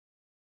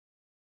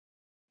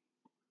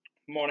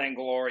Morning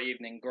glory,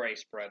 evening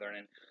grace, brethren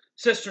and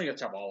sisters.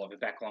 Let's have all of you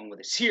back along with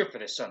us here for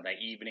this Sunday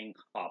evening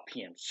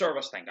PM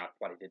service. Thank God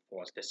for what He did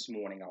for us this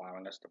morning,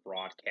 allowing us to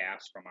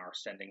broadcast from our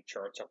Ascending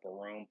Church Upper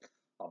Room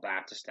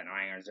Baptist in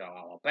Ironsville,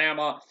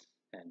 Alabama.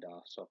 And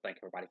so thank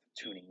everybody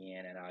for tuning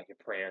in and your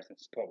prayers and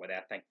support with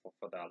that. Thankful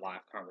for the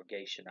live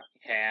congregation that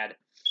we had.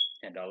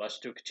 And let's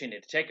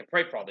continue to take and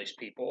pray for all these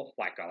people,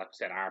 like I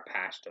said, our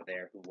pastor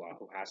there who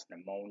has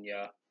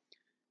pneumonia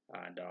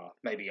and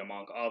maybe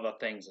among other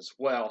things as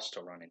well,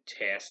 still running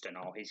tests and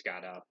all. He's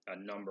got a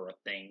number of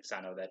things.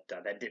 I know that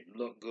that didn't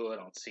look good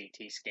on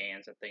CT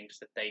scans and things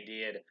that they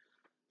did.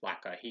 Like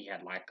he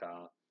had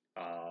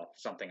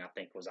something I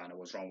think was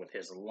wrong with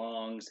his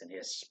lungs and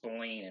his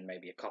spleen and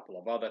maybe a couple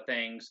of other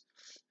things,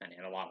 and he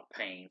had a lot of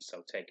pain.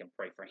 So take and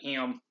pray for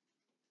him,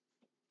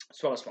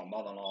 as well as my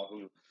mother-in-law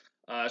who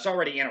is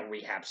already in a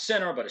rehab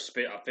center, but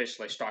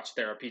officially starts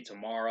therapy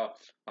tomorrow.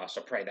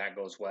 So pray that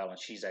goes well and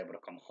she's able to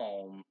come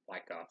home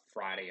like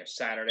Friday or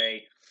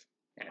Saturday.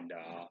 And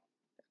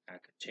I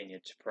continue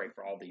to pray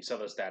for all these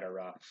others that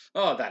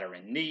are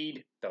in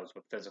need, those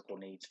with physical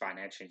needs,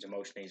 financial needs,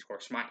 emotional needs. Of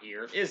course, my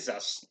ear is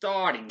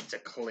starting to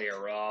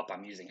clear up.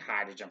 I'm using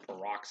hydrogen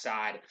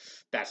peroxide.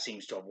 That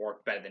seems to have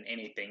worked better than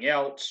anything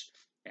else.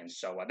 And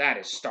so that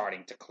is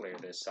starting to clear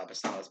this up.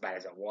 It's not as bad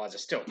as it was.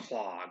 It's still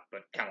clogged,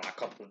 but kind of like a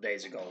couple of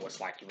days ago, it's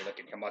like you were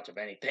looking at much of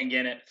anything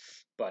in it.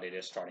 But it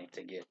is starting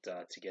to get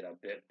a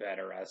bit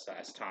better as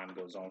time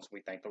goes on. So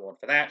we thank the Lord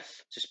for that.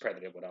 Just pray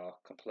that it would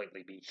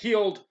completely be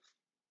healed,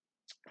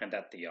 and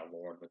that the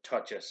Lord would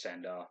touch us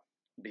and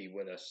be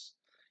with us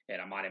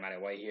in a mighty,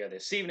 mighty way here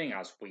this evening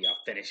as we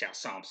finish out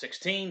Psalm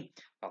 16,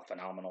 a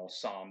phenomenal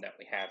psalm that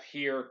we have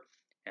here.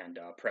 And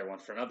pray one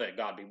for another that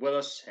God be with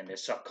us in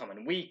this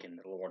upcoming week, and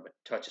the Lord would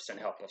touch us and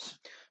help us.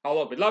 Our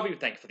Lord, we love you.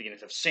 Thank you for the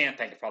forgiveness of sin.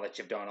 Thank you for all that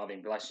you've done, all the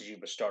blessings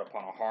you've bestowed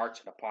upon our hearts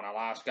and upon our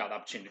lives. God, the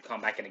opportunity to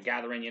come back and to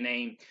gather in your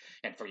name,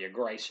 and for your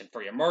grace and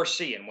for your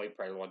mercy. And we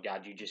pray, Lord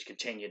God, you just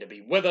continue to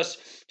be with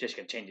us. Just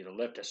continue to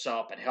lift us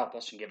up and help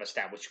us and give us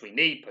that which we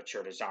need. Put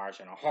your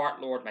desires in our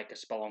heart, Lord. Make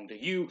us belong to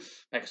you.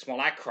 Make us more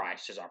like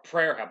Christ is our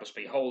prayer. Help us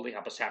be holy.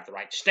 Help us have the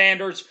right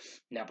standards.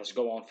 And help us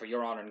go on for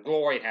your honor and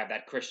glory and have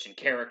that Christian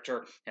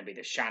character and be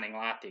the shining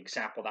light, the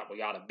example that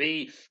we ought to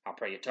be. I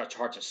pray you touch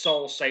hearts and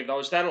souls. Save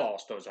those that are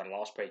lost. Those that are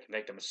lost, pray you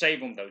convict them and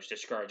save them. Those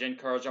discouraged,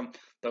 encourage them.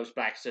 Those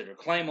backslidden,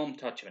 claim them.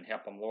 Touch them and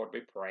help them, Lord,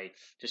 we pray.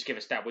 Just give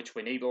us that which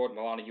we need, Lord, and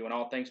we'll honor you in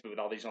all things. Be with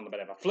all these on the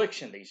bed of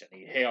affliction, these that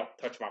need help.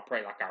 Touch my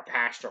prayer like our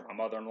pastor, my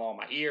mother-in-law,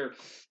 my ear,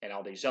 and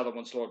all these other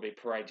ones, Lord, we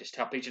pray. Just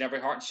help each and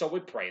every heart and soul, we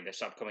pray.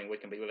 This upcoming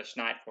week can be with us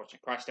tonight. For us in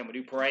Christ, and we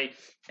do pray.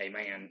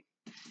 Amen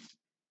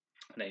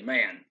and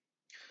amen.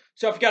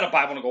 So if you got a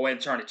Bible, go ahead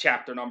and turn to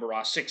chapter number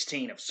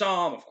 16 of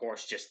Psalm. Of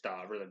course, just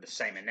really the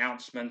same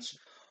announcements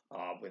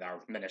with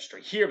our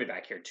ministry here. We'll be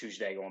back here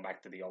Tuesday, going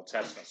back to the Old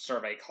Testament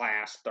survey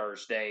class.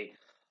 Thursday,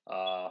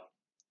 the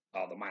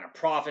Minor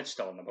Prophets,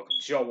 still in the book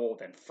of Joel.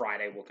 Then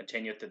Friday, we'll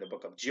continue through the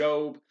book of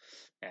Job.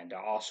 And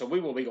also, we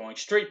will be going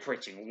street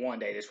preaching one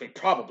day this week,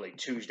 probably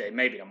Tuesday,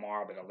 maybe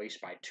tomorrow, but at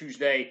least by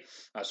Tuesday.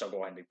 So go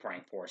ahead and be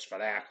praying for us for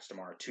that, because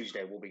tomorrow,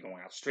 Tuesday, we'll be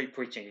going out street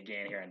preaching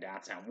again here in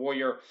downtown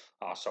Warrior.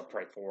 So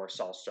pray for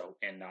us also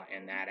in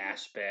that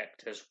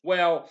aspect as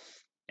well.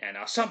 And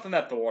something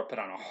that the Lord put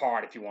on our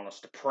heart, if you want us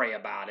to pray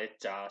about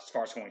it, as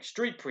far as going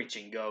street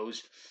preaching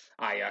goes,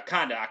 I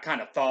kind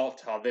of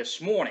thought this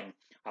morning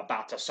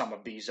about some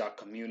of these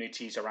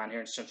communities around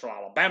here in Central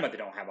Alabama that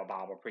don't have a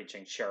Bible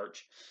preaching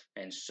church,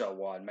 and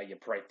so may you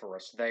pray for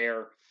us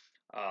there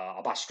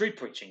about street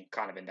preaching,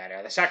 kind of in that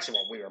area. That's actually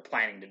what we were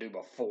planning to do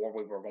before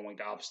we were going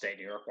to upstate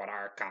New York. What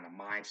our kind of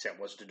mindset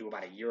was to do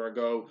about a year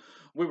ago.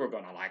 We were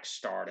going to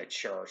start a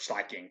church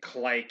in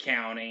Clay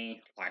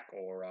County,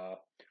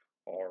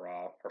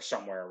 or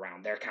somewhere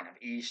around there, kind of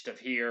east of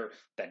here,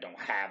 that don't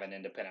have an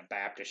independent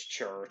Baptist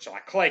church.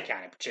 Like Clay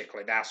County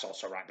particularly, that's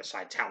also right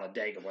beside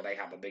Talladega, where they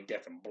have a big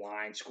different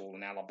blind school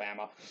in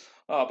Alabama.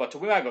 But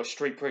we might go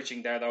street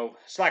preaching there, though.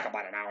 It's like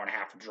about an hour and a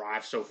half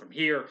drive, so from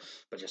here,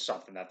 but just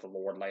something that the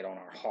Lord laid on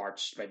our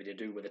hearts maybe to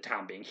do with the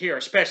time being here,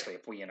 especially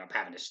if we end up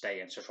having to stay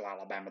in Central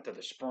Alabama through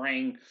the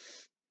spring.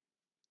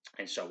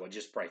 And so we'll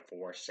just pray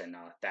for us in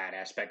that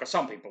aspect. But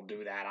some people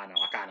do that. I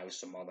know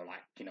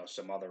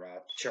some other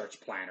church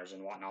planners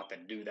and whatnot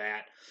that do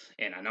that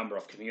in a number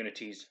of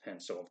communities.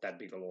 And so if that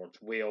be the Lord's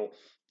will,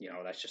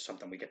 that's just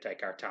something we could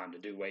take our time to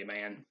do.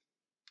 Amen.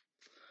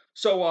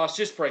 So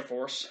just pray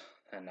for us.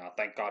 And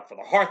thank God for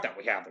the heart that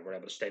we have, that we're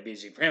able to stay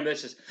busy for Him.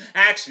 This is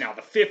actually now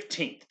the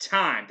 15th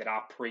time that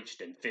I've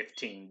preached in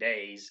 15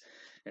 days.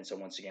 And so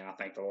once again, I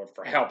thank the Lord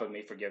for helping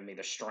me, for giving me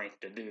the strength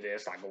to do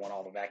this. Like going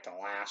all the way back to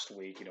last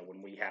week,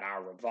 when we had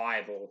our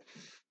revival,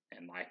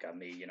 and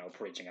me,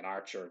 preaching at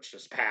our church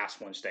this past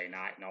Wednesday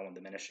night, knowing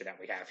the ministry that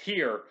we have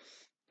here.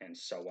 And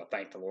so I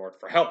thank the Lord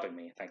for helping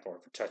me. Thank the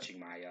Lord for touching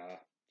my,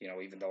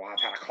 even though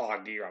I've had a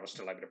clogged ear, I was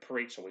still able to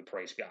preach. So we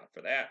praise God for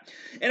that.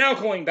 And now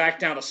going back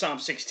down to Psalm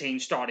 16,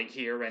 starting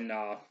here in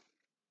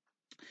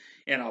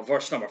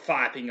verse number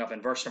 5, picking up in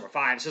verse number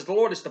 5, it says, "The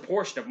Lord is the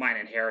portion of mine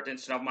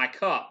inheritance and of my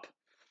cup.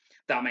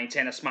 Thou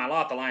maintainest my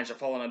lot. The lines are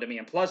fallen unto me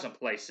in pleasant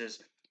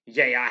places.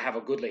 Yea, I have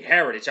a goodly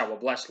heritage. I will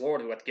bless the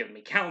Lord who hath given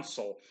me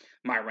counsel.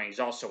 My reins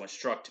also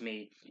instruct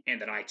me in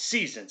the night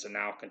seasons. And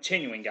now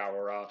continuing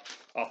our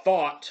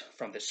thought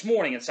from this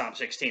morning in Psalm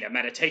 16, a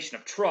meditation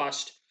of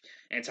trust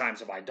in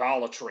times of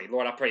idolatry.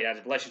 Lord, I pray that as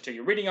a blessing to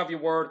your reading of your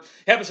word.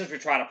 Help us as we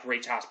try to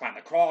preach house behind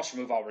the cross,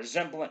 remove all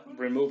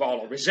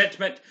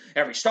resentment,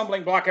 every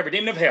stumbling block, every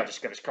demon of hell.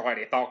 Just give us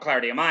clarity of thought,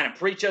 clarity of mind, and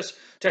preach us.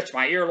 Touch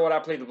my ear, Lord. I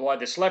plead the blood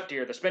this left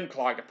ear that's been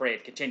clogged. I pray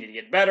it continue to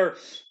get better.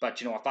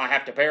 But, if I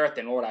have to bear it,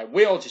 then, Lord, I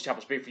will. Just help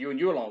us be for you and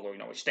you alone,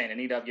 Lord. We stand in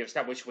need of. Give us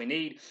that which we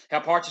need.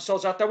 Help hearts and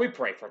souls out there, we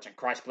pray for it. In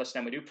Christ's blessed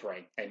name we do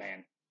pray.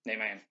 Amen.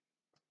 Amen.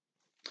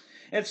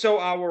 And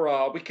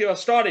so we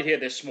started here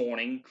this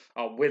morning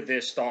with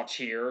this thoughts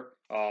here,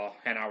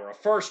 and our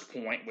first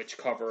point, which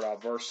covered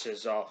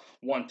verses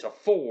 1 to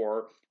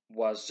 4,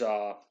 was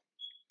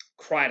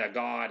cry to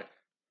God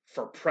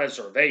for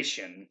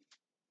preservation.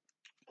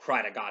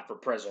 Cry to God for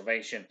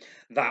preservation.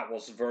 That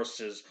was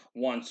verses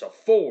 1 to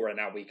 4, and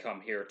now we come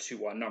here to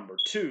point number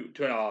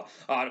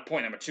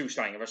 2,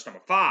 starting at verse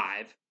number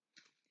 5.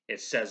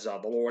 It says, the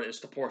Lord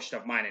is the portion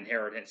of mine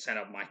inheritance and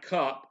of my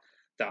cup.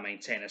 Thou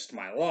maintainest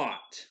my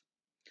lot.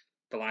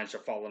 The lines are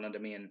fallen unto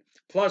me in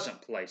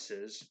pleasant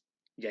places.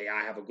 Yea,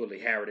 I have a goodly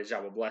heritage. I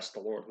will bless the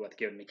Lord who hath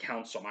given me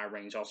counsel. My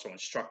reins also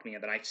instruct me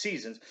in the night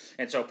seasons.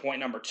 And so point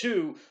number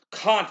 2,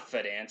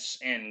 confidence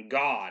in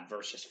God,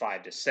 verses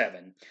 5 to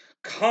 7.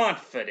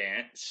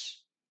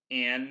 Confidence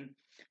in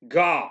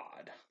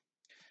God.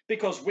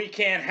 Because we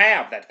can't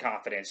have that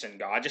confidence in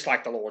God, just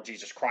like the Lord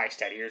Jesus Christ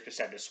had here, as we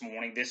said this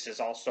morning. This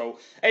is also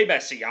a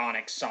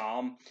messianic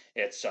psalm.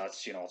 It's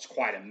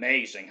quite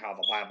amazing how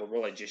the Bible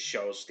really just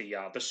shows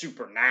the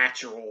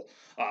supernatural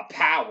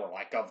power,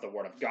 like of the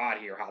Word of God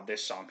here. How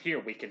this psalm here,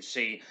 we can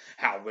see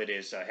how it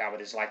is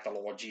like the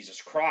Lord Jesus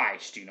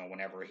Christ.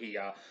 Whenever he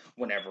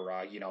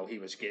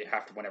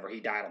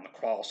died on the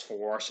cross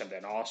for us, and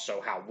then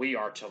also how we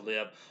are to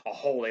live a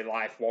holy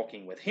life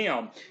walking with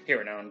Him here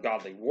in an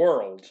ungodly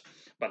world.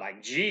 But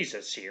like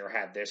Jesus here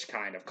had this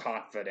kind of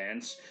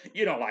confidence,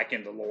 like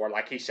in the Lord,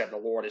 like he said, the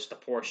Lord is the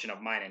portion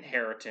of mine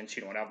inheritance,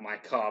 and of my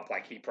cup,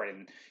 like he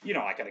prayed,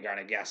 like in the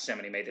Garden of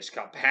Gethsemane, may this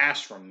cup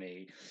pass from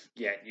me.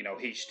 Yet,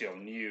 he still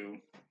knew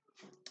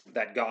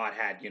that God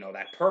had,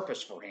 that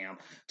purpose for him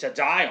to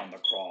die on the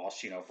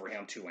cross, for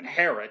him to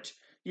inherit,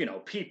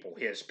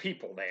 his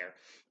people there.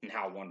 And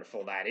how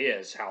wonderful that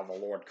is, how the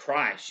Lord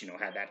Christ,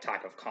 had that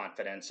type of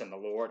confidence in the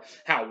Lord,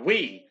 how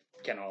we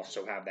can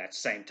also have that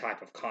same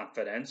type of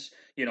confidence,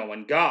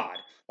 in God.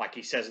 Like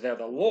he says there,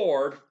 the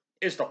Lord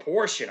is the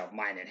portion of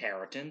mine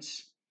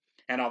inheritance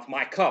and of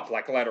my cup,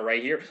 like letter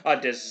A here, a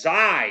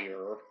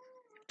desire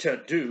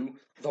to do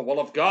the will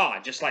of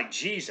God, just like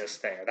Jesus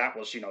there. That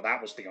was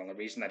the only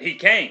reason that he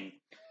came.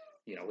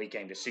 He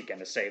came to seek and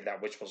to save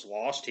that which was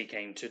lost. He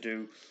came to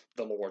do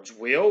the Lord's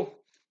will.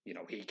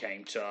 He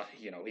came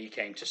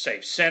to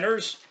save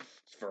sinners,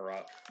 for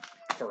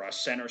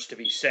us sinners to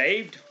be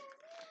saved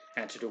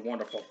and to do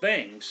wonderful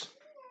things.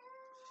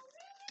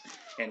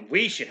 And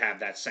we should have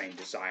that same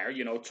desire,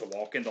 to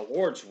walk in the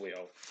Lord's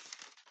will.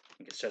 I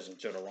think it says in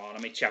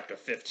Deuteronomy chapter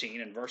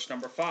 15 and verse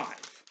number 5.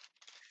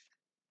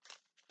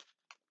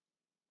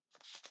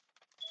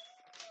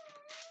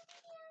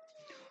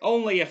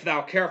 Only if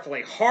thou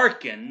carefully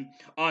hearken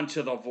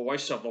unto the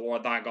voice of the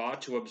Lord thy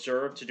God, to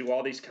observe, to do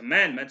all these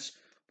commandments,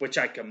 which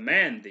I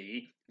command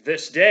thee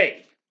this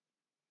day.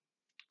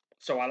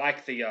 So I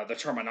like the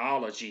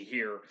terminology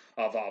here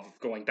of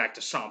going back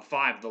to Psalm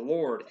 5. The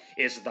Lord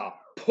is the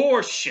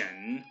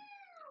portion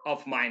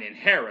of mine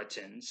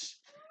inheritance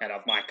and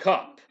of my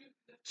cup.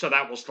 So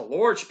that was the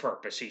Lord's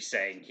purpose, he's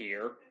saying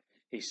here.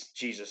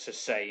 Jesus is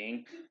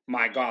saying,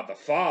 my God the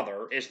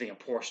Father is the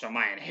portion of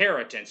my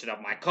inheritance and of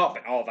my cup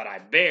and all that I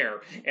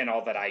bear and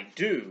all that I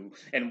do.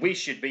 And we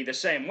should be the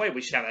same way.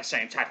 We should have that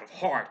same type of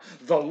heart.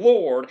 The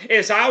Lord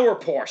is our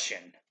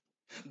portion.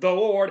 The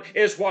Lord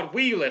is what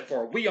we live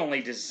for. We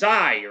only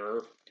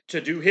desire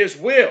to do His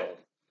will.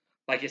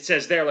 Like it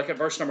says there, look at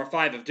verse number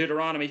 5 of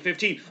Deuteronomy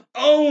 15.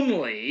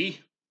 Only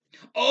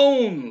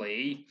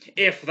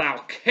if thou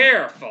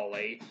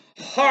carefully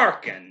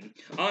hearken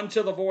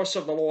unto the voice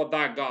of the Lord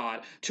thy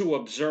God, to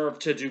observe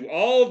to do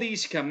all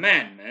these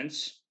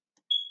commandments,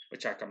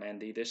 which I command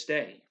thee this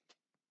day.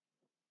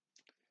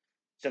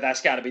 So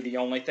that's got to be the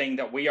only thing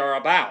that we are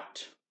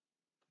about.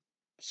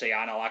 See,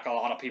 I know like a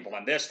lot of people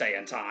in this day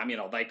and time,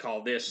 they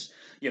call this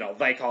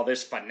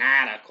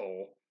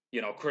fanatical,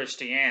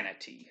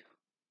 Christianity.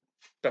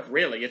 But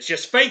really, it's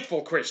just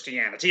faithful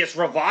Christianity. It's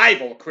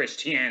revival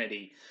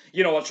Christianity.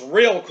 It's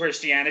real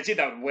Christianity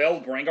that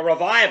will bring a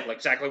revival.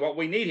 Exactly what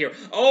we need here.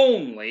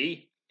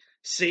 Only,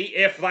 see,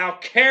 if thou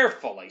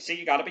carefully. See,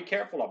 you got to be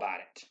careful about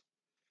it.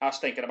 I was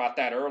thinking about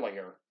that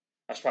earlier.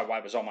 That's probably why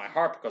it was on my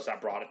heart, because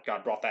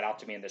God brought that out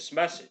to me in this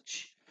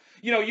message.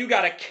 You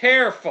got to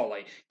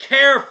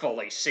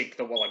carefully seek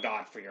the will of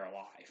God for your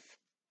life.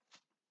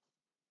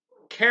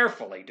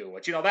 Carefully do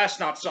it. That's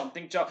not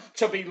something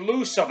to be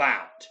loose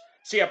about.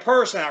 See, a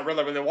person that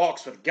really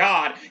walks with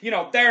God,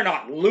 they're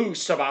not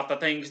loose about the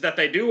things that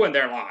they do in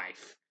their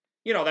life.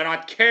 They're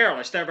not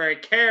careless. They're very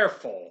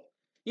careful.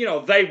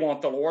 They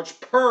want the Lord's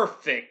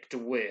perfect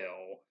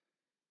will.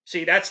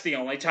 See, that's the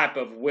only type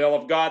of will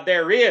of God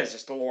there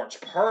is the Lord's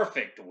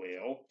perfect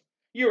will.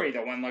 You're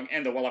either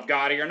in the will of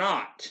God or you're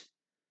not.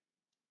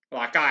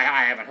 Like,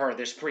 I haven't heard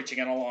this preaching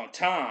in a long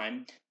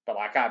time, but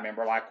like, I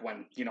remember, like,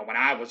 when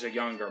I was a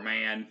younger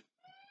man,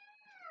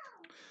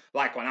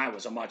 like when I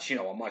was a much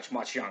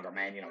younger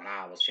man, when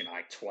I was,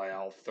 like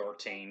 12,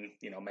 13,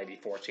 maybe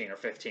 14 or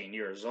 15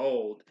 years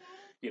old,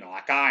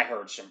 like I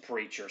heard some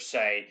preachers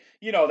say,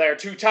 there are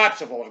two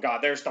types of will of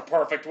God. There's the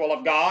perfect will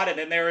of God, and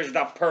then there is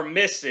the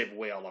permissive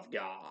will of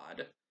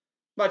God.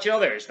 But,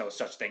 there is no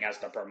such thing as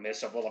the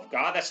permissive will of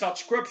God. That's not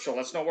scriptural.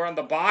 That's nowhere in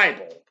the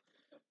Bible.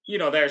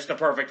 There's the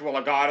perfect will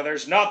of God, or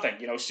there's nothing.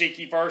 Seek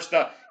ye first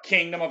the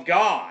kingdom of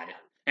God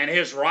and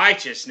his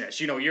righteousness.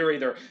 You're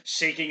either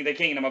seeking the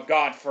kingdom of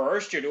God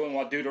first, you're doing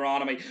what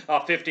Deuteronomy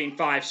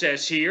 15:5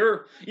 says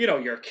here,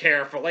 you're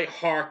carefully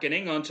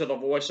hearkening unto the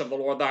voice of the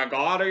Lord thy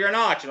God, or you're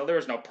not. There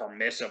is no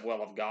permissive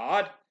will of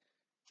God.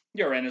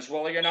 You're in his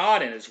will or you're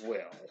not in his will.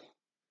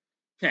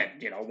 And,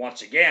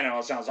 once again, I know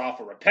it sounds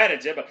awful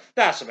repetitive, but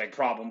that's a big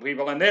problem with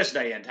people in this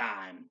day and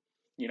time.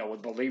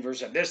 With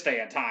believers in this day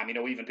and time,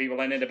 even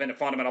people in independent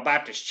fundamental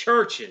Baptist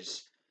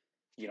churches.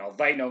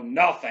 They know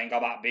nothing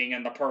about being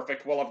in the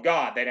perfect will of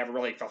God. They never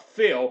really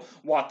fulfill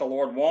what the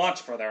Lord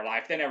wants for their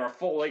life. They never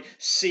fully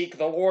seek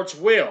the Lord's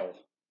will.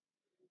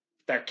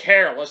 They're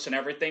careless in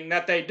everything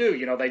that they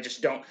do. They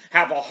just don't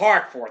have a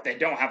heart for it. They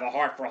don't have a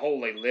heart for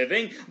holy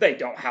living. They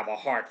don't have a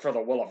heart for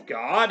the will of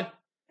God.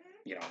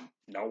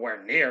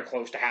 Nowhere near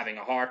close to having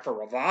a heart for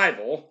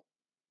revival.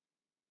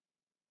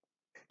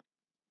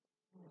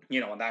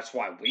 And that's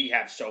why we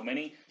have so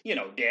many,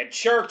 dead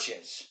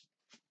churches.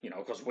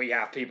 Because we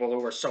have people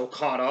who are so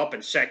caught up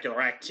in secular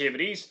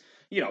activities,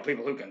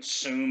 people who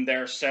consume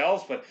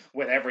themselves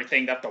with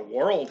everything that the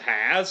world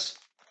has,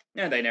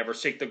 and they never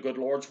seek the good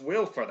Lord's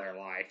will for their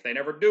life. They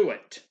never do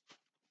it.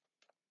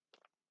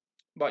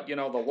 But, the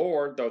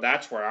Lord, though,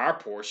 that's where our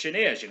portion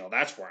is.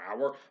 That's where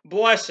our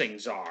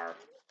blessings are.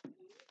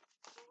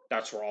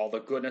 That's where all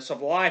the goodness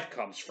of life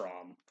comes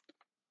from.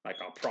 Like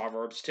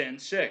Proverbs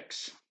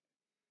 10:6.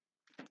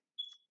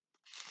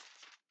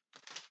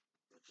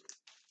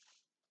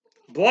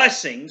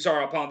 Blessings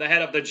are upon the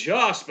head of the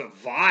just, but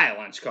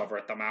violence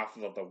covereth the mouth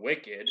of the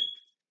wicked.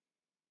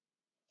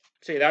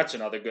 See, that's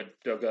another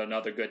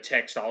good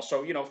text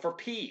also, for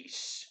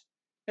peace.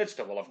 It's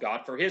the will of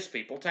God for his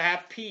people to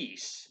have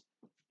peace.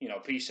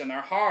 Peace in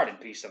their heart and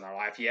peace in their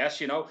life.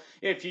 Yes,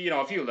 if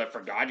you live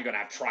for God, you're going to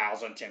have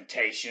trials and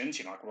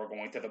temptations. Like we're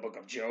going through the book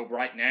of Job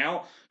right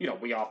now.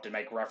 We often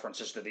make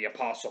references to the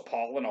Apostle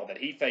Paul and all that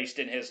he faced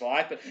in his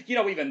life. But,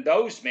 even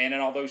those men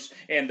and all those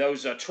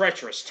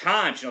treacherous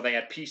times, they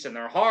had peace in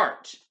their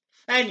heart.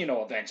 And,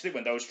 eventually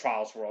when those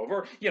trials were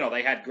over,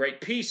 they had great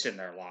peace in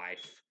their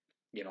life.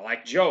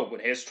 Like Job,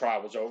 when his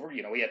trial was over,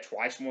 he had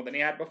twice more than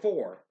he had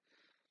before.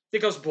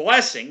 Because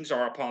blessings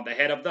are upon the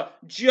head of the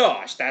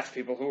just. That's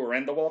people who are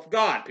in the will of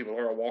God, people who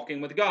are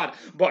walking with God.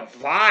 But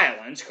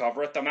violence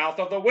covereth the mouth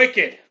of the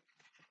wicked.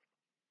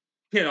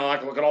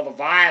 Like look at all the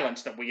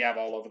violence that we have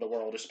all over the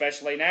world,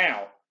 especially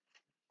now.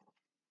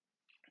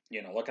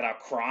 Look at how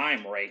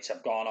crime rates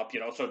have gone up,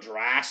 so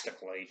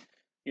drastically.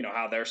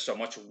 How there's so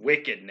much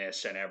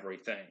wickedness and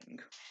everything.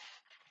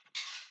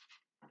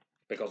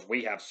 Because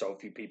we have so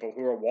few people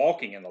who are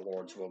walking in the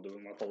Lord's will,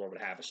 doing what the Lord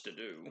would have us to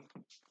do.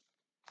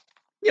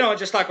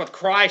 Just like with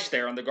Christ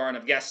there in the Garden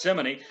of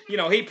Gethsemane,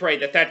 he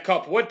prayed that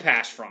cup would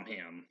pass from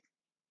him.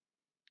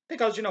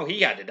 Because,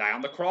 he had to die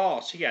on the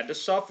cross. He had to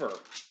suffer.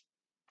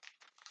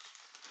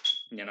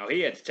 He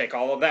had to take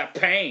all of that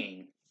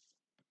pain.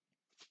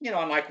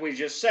 And like we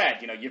just said,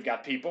 you've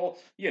got people,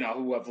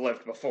 who have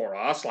lived before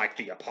us, like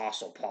the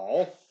Apostle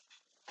Paul.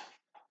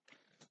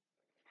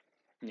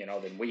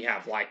 Then we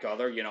have like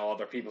other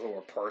people who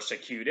were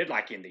persecuted,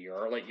 like in the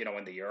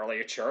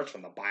earlier church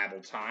from the Bible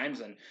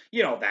times, and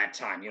that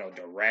time,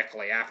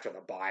 directly after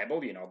the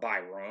Bible, by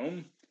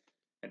Rome,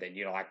 and then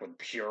like with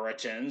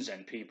Puritans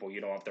and people,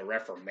 of the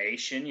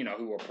Reformation,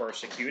 who were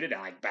persecuted,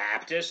 and like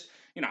Baptists,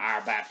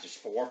 our Baptist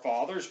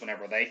forefathers,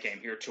 whenever they came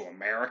here to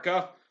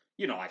America.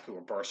 Like who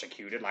were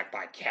persecuted, like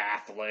by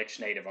Catholics,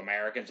 Native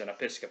Americans, and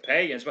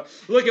Episcopalians. But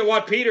look at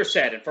what Peter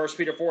said in 1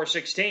 Peter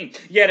 4:16.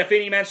 Yet if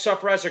any man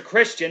suffer as a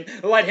Christian,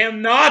 let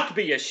him not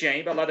be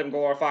ashamed, but let him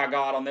glorify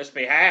God on this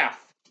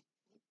behalf.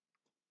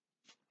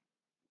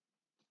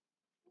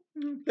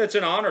 It's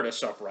an honor to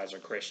suffer as a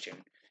Christian.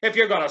 If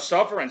you're going to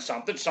suffer in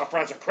something, suffer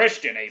as a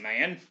Christian,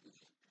 amen.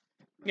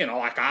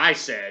 Like I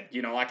said,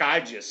 like I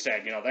just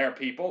said, there are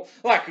people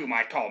like who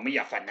might call me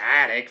a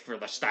fanatic for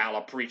the style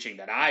of preaching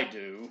that I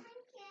do.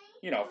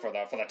 For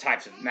the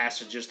types of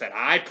messages that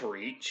I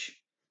preach,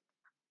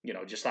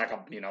 just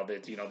like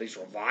these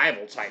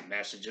revival type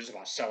messages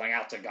about selling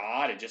out to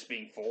God and just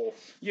being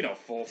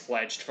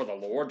full-fledged for the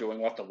Lord, doing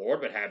what the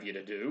Lord would have you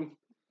to do.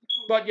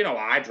 But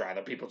I'd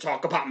rather people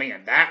talk about me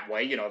in that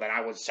way, than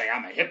I would say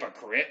I'm a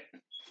hypocrite.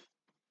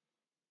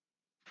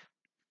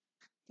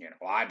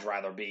 I'd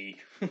rather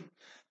be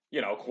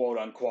quote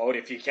unquote,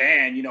 if you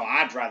can,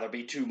 I'd rather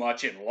be too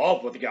much in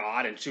love with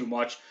God and too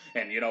much,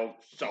 and,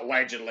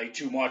 allegedly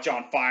too much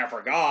on fire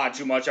for God,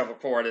 too much of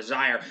it for a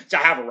desire to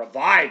have a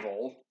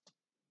revival,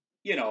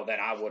 than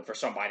I would for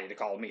somebody to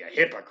call me a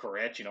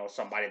hypocrite,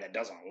 somebody that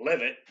doesn't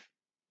live it.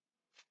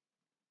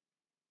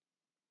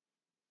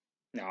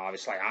 Now,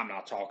 obviously, I'm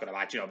not talking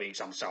about, being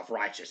some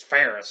self-righteous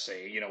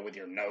Pharisee, with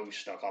your nose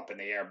stuck up in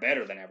the air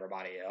better than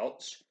everybody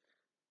else.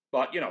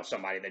 But,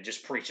 somebody that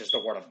just preaches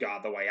the Word of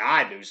God the way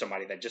I do,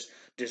 somebody that just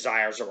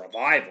desires a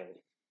revival.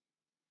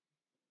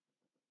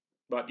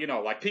 But,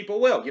 like people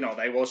will,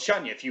 they will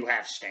shun you if you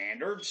have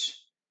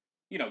standards.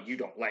 You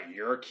don't let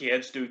your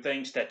kids do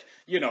things that,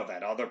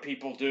 that other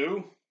people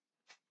do.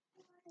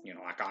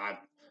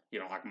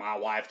 Like my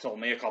wife told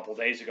me a couple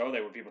days ago,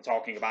 there were people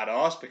talking about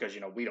us because,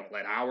 we don't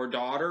let our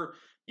daughter,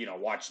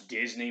 watch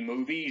Disney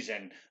movies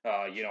and,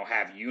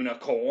 have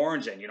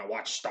unicorns and,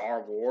 watch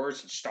Star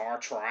Wars and Star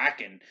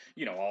Trek and,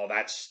 all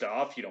that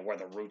stuff, where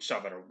the roots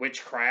of it are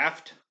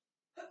witchcraft.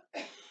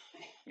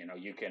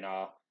 You can,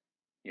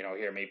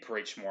 hear me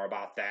preach more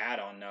about that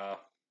on,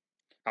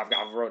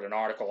 I've wrote an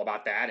article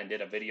about that and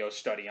did a video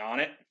study on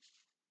it.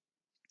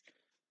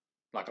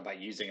 Like about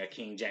using a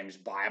King James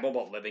Bible,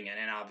 but living an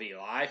NIV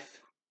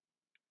life.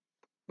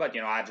 But,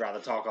 I'd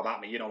rather talk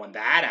about me, in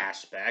that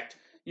aspect,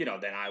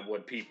 than I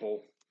would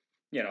people,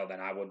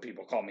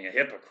 call me a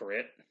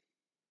hypocrite.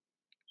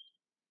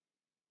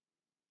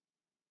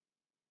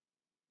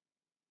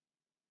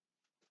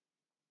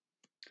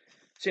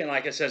 See, and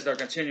like it says, they're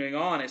continuing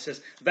on. It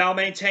says, "Thou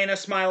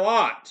maintainest my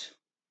lot.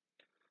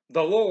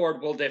 The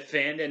Lord will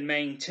defend and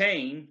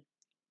maintain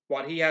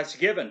what he has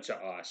given to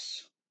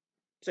us."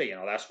 So,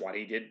 that's what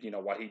he did,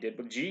 what he did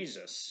with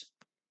Jesus.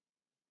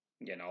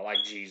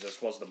 Like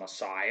Jesus was the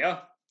Messiah.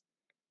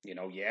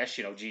 Yes,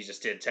 Jesus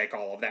did take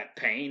all of that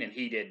pain and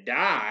he did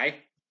die.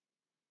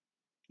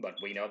 But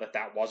we know that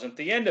that wasn't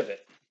the end of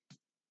it.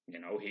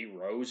 He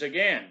rose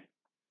again.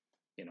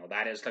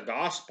 That is the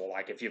gospel.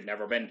 Like if you've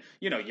never been,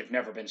 you've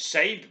never been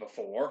saved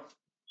before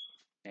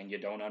and you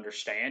don't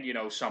understand,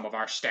 some of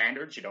our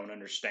standards, you don't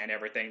understand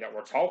everything that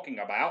we're talking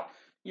about,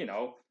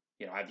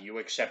 have you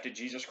accepted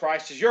Jesus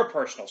Christ as your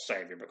personal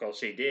Savior? Because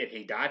he did.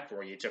 He died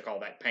for you. He took all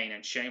that pain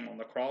and shame on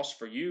the cross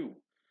for you.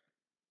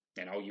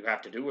 And all you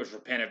have to do is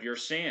repent of your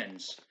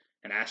sins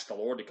and ask the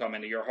Lord to come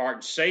into your heart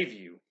and save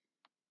you.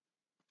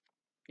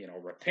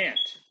 Repent.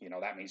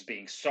 That means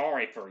being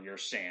sorry for your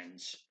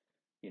sins.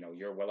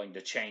 You're willing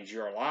to change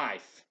your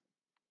life.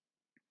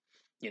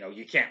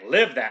 You can't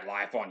live that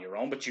life on your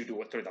own, but you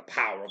do it through the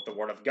power of the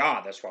Word of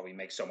God. That's why we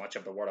make so much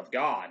of the Word of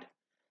God.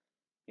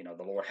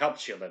 The Lord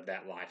helps you live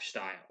that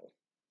lifestyle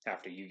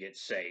after you get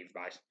saved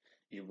by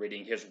you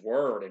reading His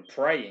Word and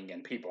praying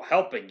and people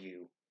helping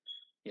you.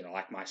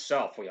 Like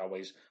myself, we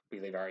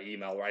leave our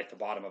email right at the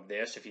bottom of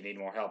this. If you need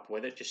more help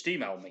with it, just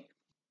email me.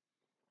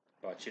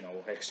 But,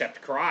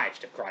 accept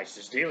Christ. If Christ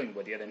is dealing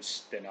with you, then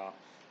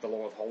the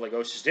Lord, the Holy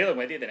Ghost is dealing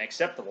with you, then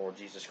accept the Lord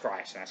Jesus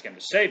Christ and ask Him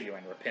to save you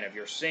and repent of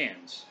your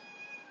sins.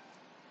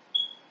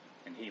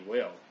 And He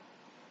will.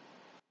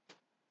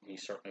 He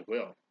certainly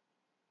will.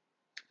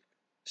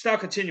 It's now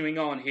continuing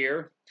on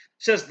here.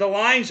 It says, "The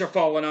lines are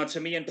fallen unto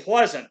me in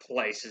pleasant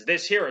places."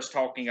 This here is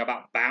talking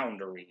about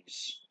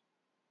boundaries.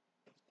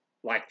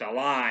 Like the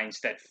lines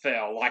that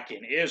fell, like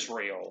in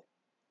Israel.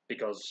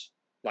 Because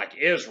like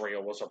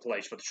Israel was a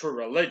place with true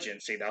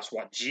religion. See, that's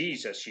what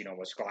Jesus,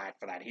 was glad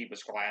for that. He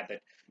was glad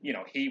that,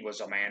 he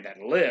was a man that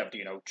lived,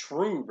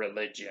 true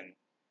religion.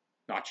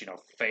 Not,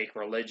 fake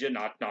religion,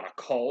 not a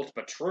cult,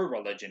 but true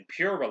religion,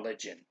 pure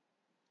religion.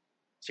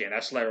 See, and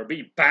that's letter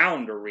B,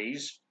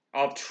 boundaries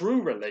of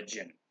true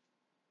religion.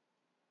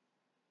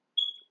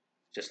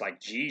 Just like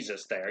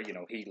Jesus there,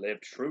 he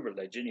lived true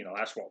religion.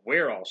 That's what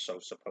we're also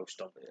supposed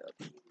to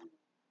live.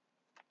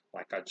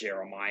 Like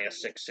Jeremiah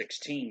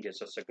 6:16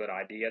 gives us a good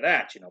idea of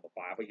that. The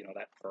Bible,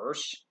 that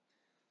verse.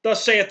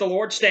 "Thus saith the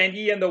Lord, stand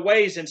ye in the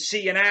ways, and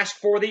see, and ask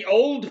for the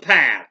old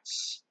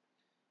paths.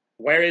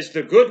 Where is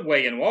the good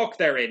way, and walk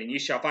therein, and ye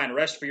shall find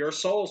rest for your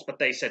souls. But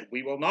they said,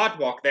 we will not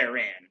walk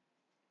therein."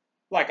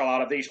 Like a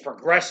lot of these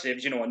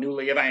progressives, and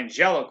newly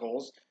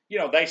evangelicals,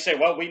 they say,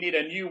 well, we need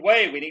a new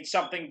way. We need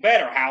something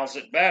better. How's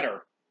it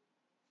better?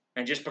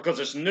 And just because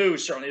it's new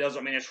certainly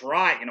doesn't mean it's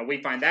right.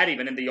 We find that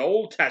even in the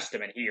Old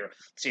Testament here.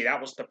 See,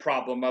 that was the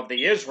problem of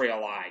the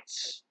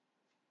Israelites.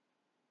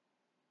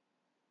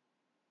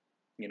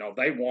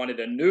 They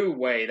wanted a new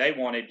way. They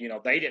wanted,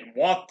 they didn't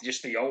want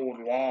just the old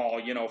law,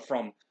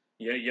 from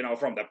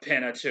the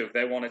Pentateuch.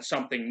 They wanted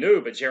something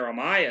new. But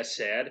Jeremiah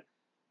said,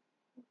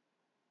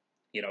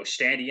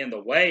 stand ye in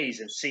the ways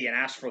and see and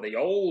ask for the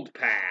old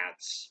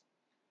paths.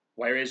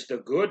 Where is the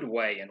good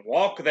way, and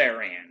walk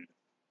therein.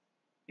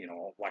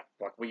 Like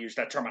we use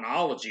that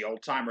terminology,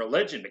 old-time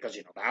religion, because,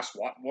 that's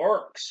what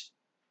works.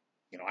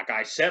 Like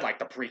I said, like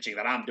the preaching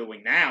that I'm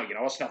doing now,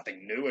 it's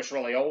nothing new. It's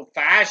really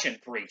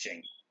old-fashioned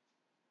preaching.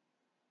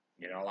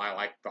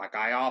 Like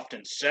I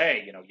often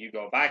say, you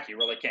go back, you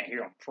really can't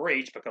hear them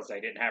preach because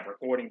they didn't have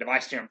recording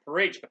device to hear them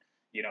preach. But,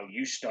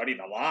 you study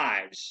the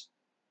lives,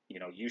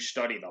 You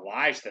study the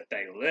lives that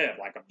they lived,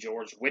 like of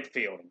George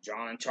Whitefield and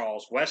John and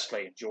Charles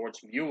Wesley and George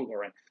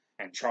Mueller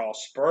and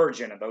Charles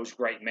Spurgeon and those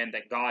great men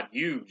that God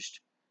used.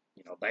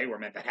 They were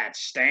men that had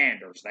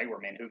standards. They were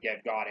men who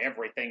gave God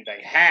everything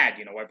they had,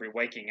 every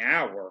waking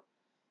hour.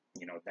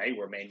 They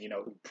were men,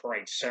 who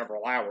prayed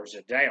several hours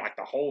a day, like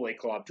the Holy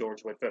Club,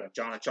 George Whitefield and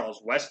John and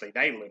Charles Wesley.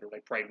 They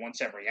literally prayed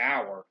once every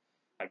hour.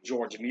 Like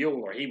George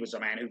Mueller, he was a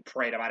man who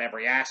prayed about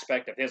every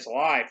aspect of his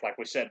life, like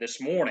we said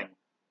this morning.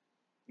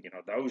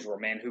 Those were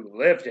men who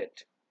lived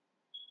it.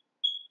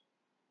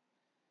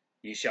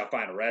 Ye shall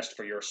find rest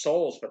for your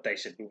souls, but they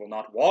said, we will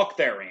not walk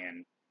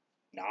therein.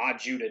 Nah,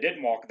 Judah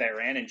didn't walk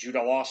therein, and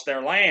Judah lost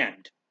their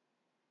land.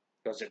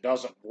 Because it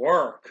doesn't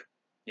work.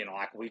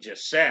 Like we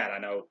just said, I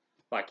know,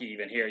 like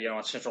even here,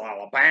 in central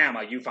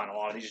Alabama, you find a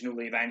lot of these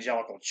new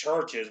evangelical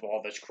churches with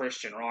all this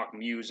Christian rock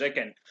music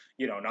and,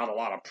 not a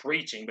lot of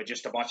preaching, but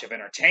just a bunch of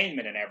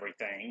entertainment and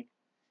everything.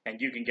 And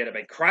you can get a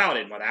big crowd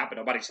in with that, but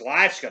nobody's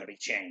life's going to be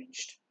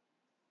changed.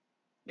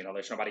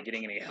 There's nobody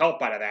getting any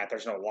help out of that.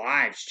 There's no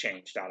lives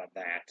changed out of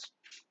that.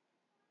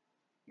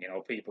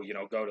 People,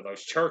 go to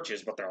those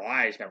churches, but their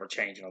lives never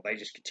change. They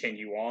just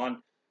continue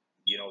on,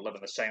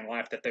 living the same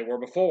life that they were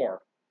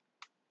before.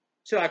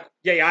 So,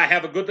 I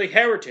have a goodly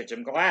heritage.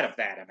 I'm glad of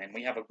that.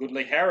 We have a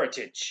goodly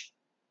heritage.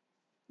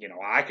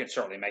 I can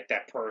certainly make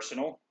that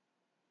personal.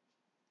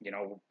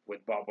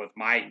 With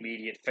my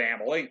immediate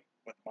family,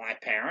 with my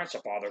parents,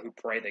 a father who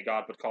prayed that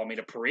God would call me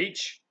to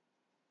preach.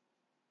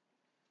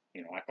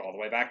 Like all the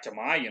way back to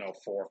my,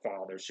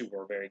 forefathers who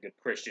were very good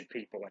Christian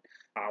people, and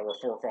our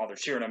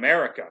forefathers here in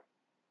America.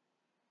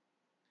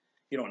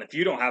 And if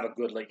you don't have a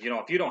goodly,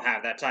 if you don't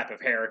have that type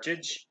of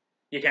heritage,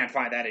 you can't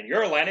find that in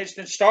your lineage,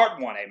 then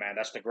start one, amen.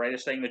 That's the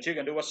greatest thing that you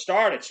can do is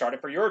start it. Start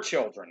it for your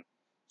children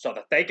so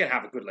that they can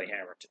have a goodly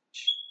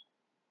heritage.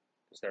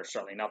 Because there's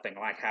certainly nothing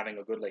like having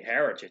a goodly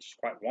heritage. It's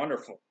quite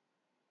wonderful.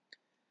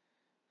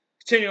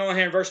 Continuing on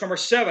here in verse number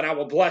 7, I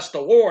will bless the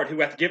Lord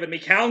who hath given me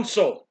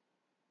counsel.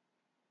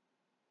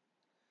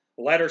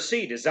 Letter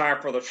C, desire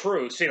for the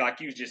truth. See, like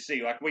we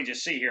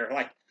just see here,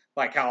 like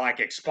how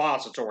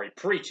expository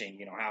preaching,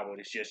 how it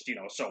is just,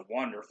 so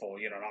wonderful,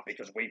 not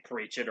because we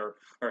preach it or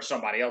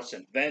somebody else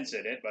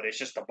invented it, but it's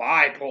just the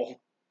Bible.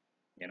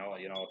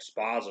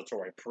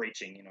 Expository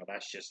preaching,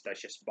 that's just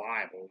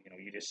Bible.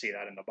 You just see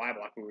that in the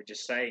Bible, like we were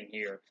just saying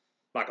here,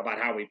 like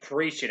about how we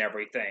preach and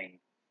everything.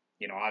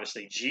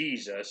 Obviously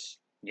Jesus,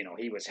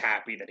 he was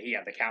happy that he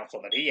had the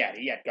counsel that he had.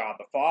 He had God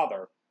the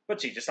Father. But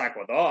see, just like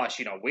with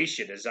us, we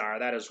should desire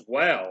that as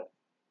well.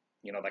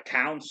 The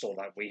counsel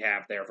that we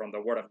have there from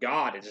the Word of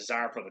God, a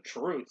desire for the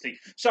truth. See,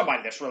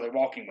 somebody that's really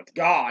walking with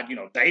God,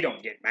 they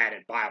don't get mad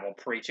at Bible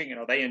preaching.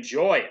 They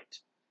enjoy it.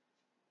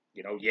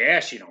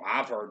 Yes,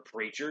 I've heard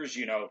preachers,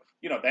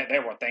 that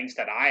there were things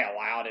that I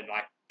allowed and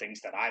like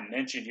things that I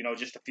mentioned,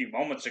 just a few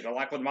moments ago,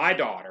 like with my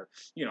daughter.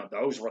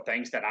 Those were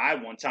things that I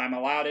one time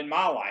allowed in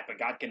my life, but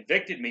God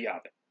convicted me of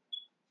it.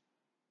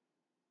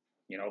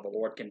 The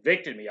Lord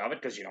convicted me of it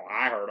because,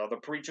 I heard other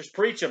preachers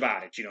preach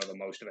about it, the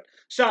most of it.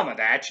 Some of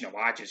that,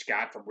 I just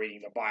got from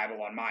reading the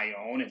Bible on my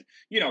own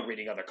and,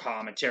 reading other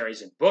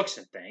commentaries and books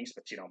and things.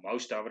 But,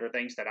 most of it are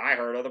things that I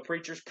heard other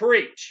preachers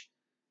preach,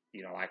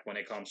 like when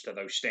it comes to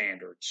those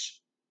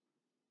standards.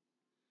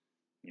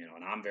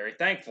 And I'm very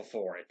thankful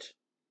for it.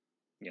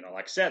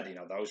 Like I said,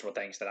 those were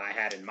things that I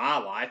had in my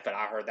life, but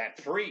I heard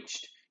that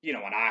preached, and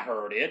I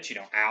heard it,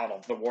 out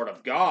of the Word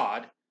of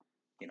God.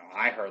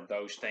 I heard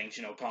those things,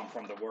 come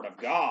from the Word of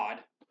God,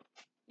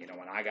 and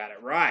I got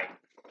it right.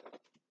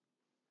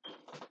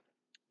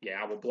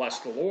 I will bless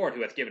the Lord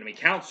who hath given me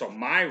counsel.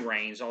 My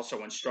reins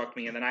also instruct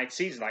me in the night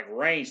season. Like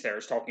reins there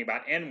is talking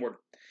about inward,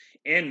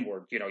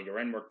 your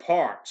inward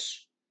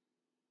parts.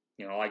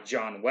 Like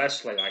John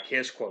Wesley, like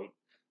his quote,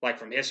 like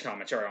from his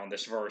commentary on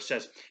this verse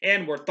says,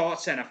 inward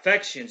thoughts and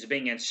affections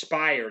being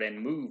inspired and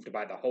moved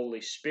by the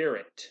Holy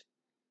Spirit.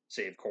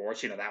 See, of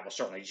course, that was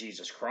certainly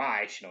Jesus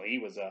Christ. He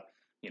was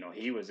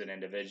he was an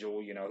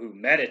individual, who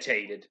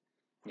meditated,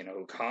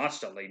 who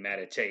constantly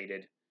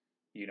meditated,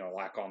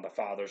 like on the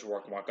Father's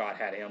work and what God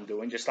had him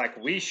doing, just like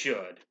we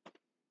should.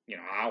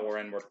 Our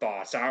inward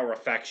thoughts, our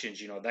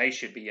affections, they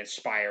should be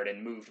inspired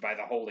and moved by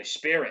the Holy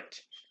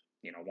Spirit.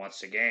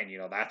 Once again,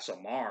 that's a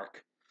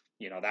mark.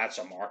 That's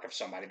a mark of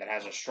somebody that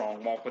has a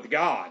strong walk with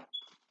God.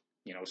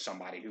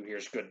 Somebody who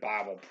hears good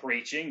Bible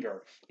preaching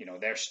or,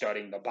 they're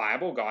studying the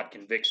Bible, God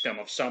convicts them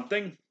of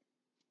something.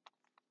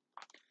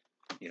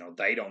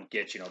 They don't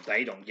get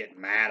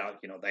mad,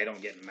 they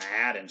don't get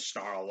mad and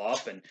snarl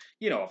up and,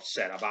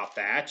 upset about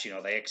that.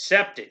 They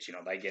accept it,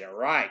 they get it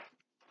right.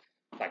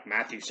 Like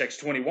Matthew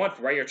 6:21,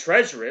 for where your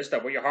treasure is,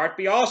 that will your heart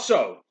be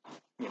also.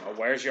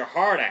 Where's your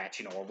heart at?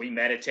 Are we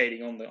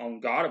meditating on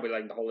God? Are we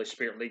letting the Holy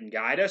Spirit lead and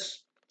guide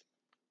us?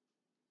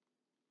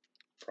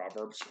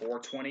 Proverbs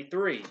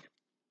 4:23.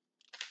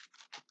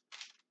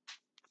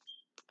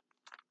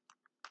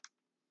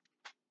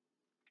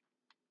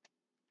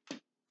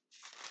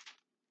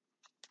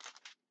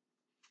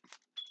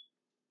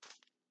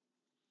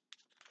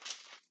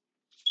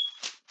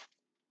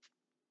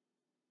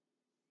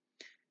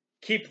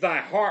 Keep thy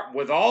heart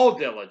with all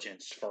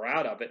diligence, for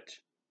out of it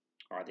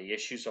are the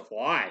issues of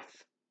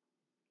life.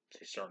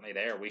 See, certainly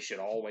there, we should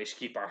always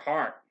keep our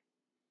heart.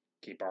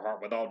 Keep our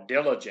heart with all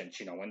diligence,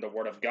 in the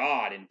Word of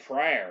God, in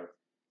prayer,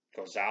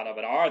 because out of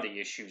it are the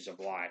issues of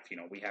life.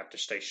 We have to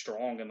stay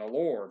strong in the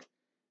Lord,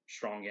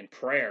 strong in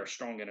prayer,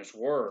 strong in His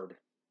Word.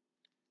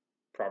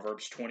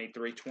 Proverbs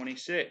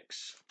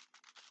 23:26.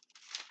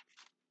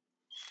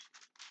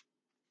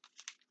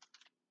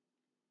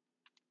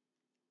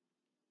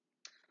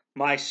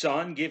 My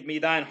son, give me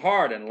thine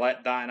heart, and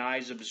let thine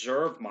eyes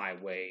observe my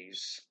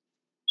ways.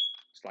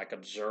 It's like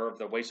observe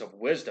the ways of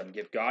wisdom.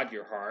 Give God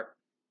your heart,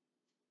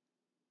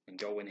 and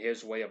go in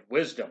His way of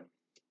wisdom.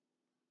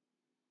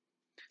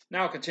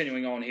 Now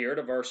continuing on here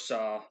to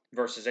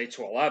verses 8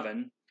 to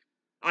 11.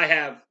 I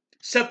have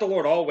set the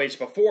Lord always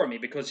before me,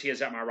 because He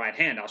is at my right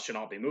hand, I shall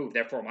not be moved.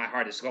 Therefore my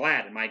heart is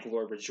glad, and my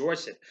glory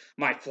rejoiceth.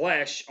 My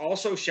flesh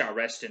also shall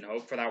rest in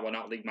hope, for thou wilt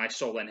not leave my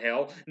soul in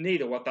hell,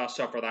 neither wilt thou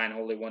suffer thine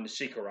Holy One to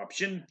see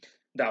corruption.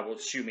 Thou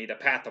wilt shew me the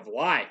path of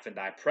life, and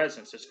thy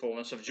presence is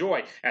fullness of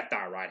joy. At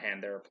thy right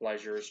hand there are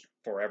pleasures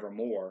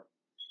forevermore.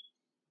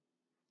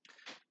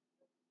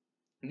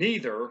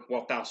 Neither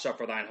wilt thou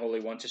suffer thine Holy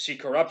One to see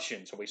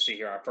corruption. So we see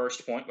here our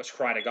first point was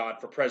cry to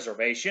God for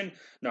preservation.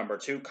 Number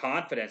 2,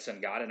 confidence in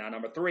God. And now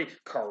number 3,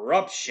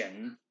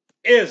 corruption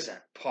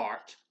isn't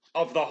part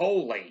of the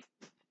holy.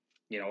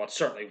 It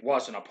certainly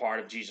wasn't a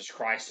part of Jesus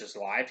Christ's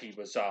life. He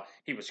was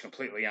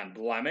completely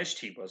unblemished.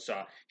 He was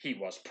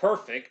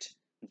perfect.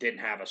 Didn't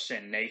have a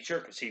sin nature,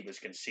 because he was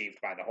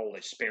conceived by the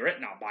Holy Spirit,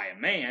 not by a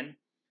man.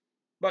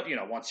 But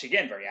once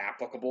again, very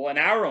applicable in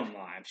our own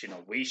lives.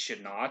 We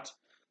should not,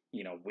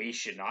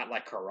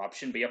 let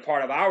corruption be a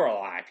part of our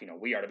life.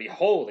 We are to be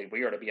holy.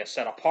 We are to be a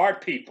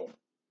set-apart people.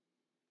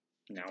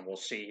 Now, we'll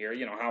see here,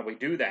 how we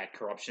do that.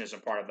 Corruption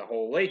isn't part of the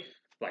holy.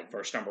 Like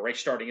verse number 8,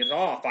 starting it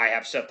off, I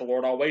have set the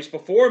Lord always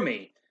before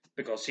me,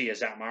 because He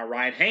is at my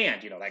right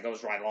hand. That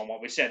goes right along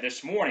what we said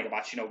this morning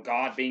about,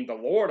 God being the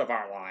Lord of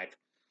our life.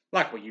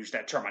 Like we use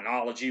that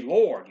terminology,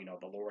 Lord.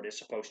 The Lord is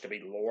supposed to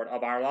be Lord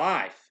of our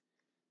life.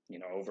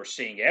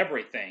 Overseeing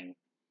everything.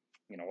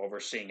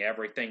 Overseeing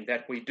everything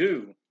that we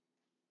do.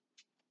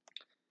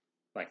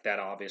 Like that,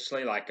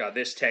 obviously. Like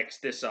this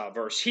text, this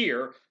verse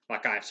here,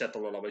 like I have set the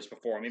Lord always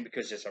before me,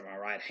 because it's at my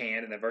right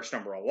hand. And then verse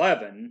number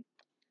 11,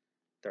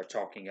 they're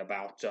talking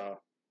about those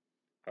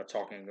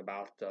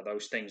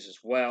things as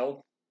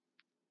well.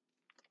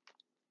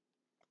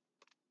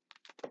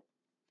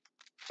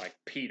 Like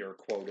Peter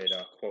quoted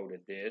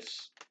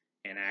this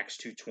in Acts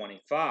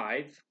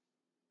 2:25,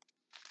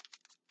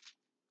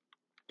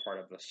 part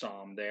of the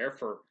psalm there.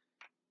 For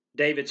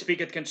David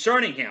speaketh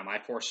concerning him, I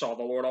foresaw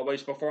the Lord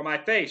always before my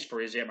face,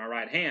 for He is at my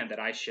right hand, that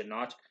I should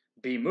not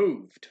be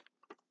moved.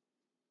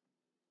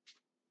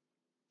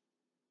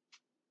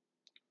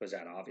 Because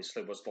that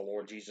obviously was the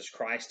Lord Jesus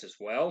Christ as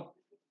well.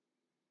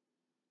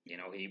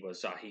 He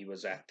was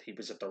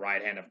at the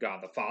right hand of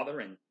God the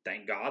Father, and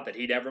thank God that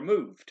He never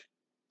moved.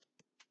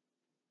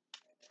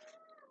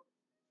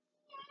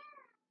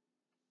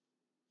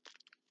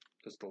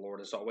 Because the Lord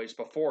is always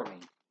before me.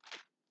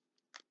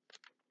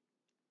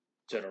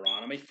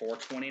 Deuteronomy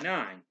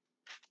 4:29.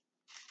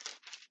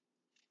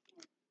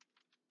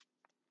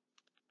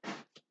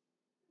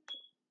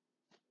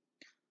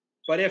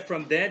 But if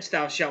from thence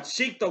thou shalt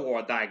seek the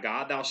Lord thy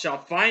God, thou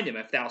shalt find Him,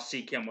 if thou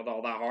seek Him with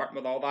all thy heart and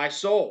with all thy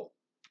soul.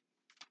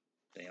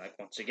 Like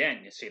once again,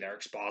 you see their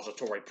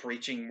expository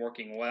preaching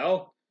working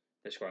well.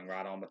 Just going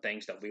right on with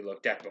things that we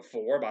looked at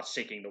before about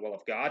seeking the will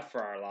of God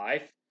for our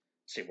life.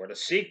 See, we're to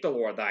seek the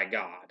Lord thy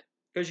God,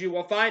 because you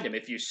will find Him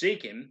if you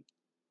seek Him.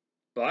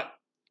 But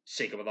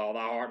seek Him with all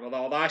thy heart and with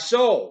all thy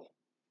soul.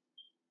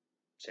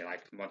 See,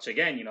 like once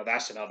again,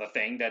 that's another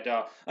thing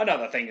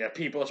that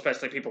people,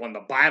 especially people in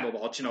the Bible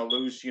Belt,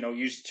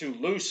 use too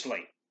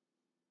loosely.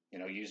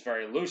 Use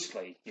very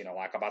loosely,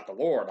 like about the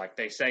Lord. Like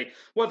they say,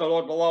 well, the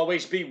Lord will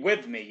always be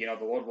with me.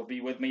 The Lord will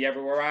be with me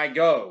everywhere I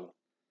go.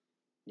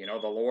 The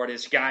Lord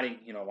is guiding,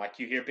 like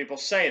you hear people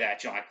say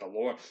that, like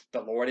the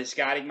Lord is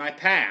guiding my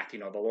path. The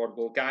Lord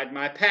will guide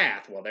my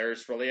path. Well,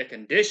 there's really a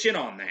condition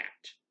on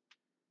that.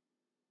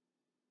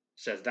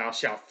 It says, thou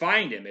shalt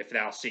find Him if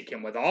thou seek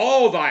Him with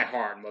all thy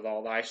heart and with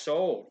all thy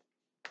soul.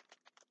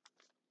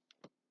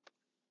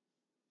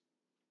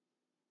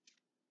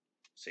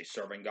 See,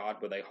 serving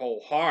God with a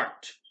whole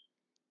heart.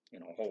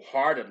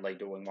 Wholeheartedly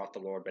doing what the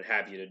Lord would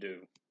have you to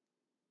do.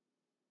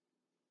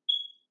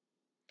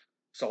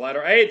 So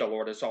letter A, the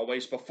Lord is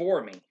always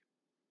before me.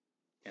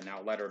 And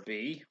now letter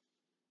B,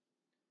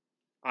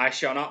 I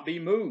shall not be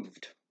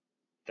moved.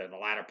 Then the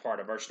latter part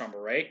of verse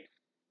number 8,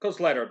 because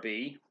letter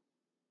B,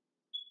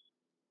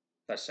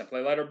 that's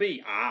simply letter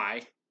B,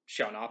 I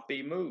shall not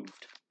be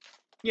moved.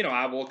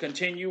 I will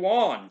continue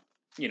on,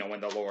 in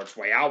the Lord's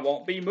way. I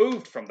won't be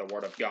moved from the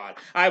Word of God.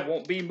 I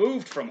won't be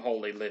moved from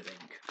holy living.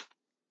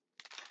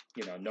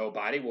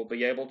 Nobody will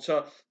be able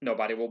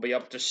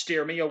to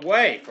steer me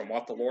away from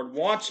what the Lord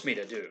wants me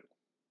to do.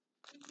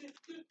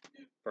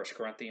 1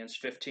 Corinthians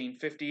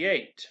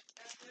 15:58.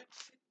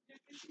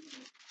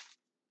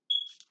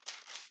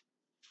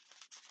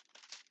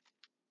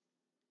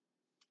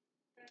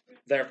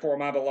 Therefore,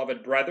 my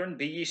beloved brethren,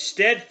 be ye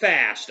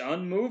steadfast,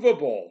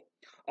 unmovable,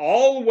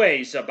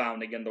 always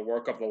abounding in the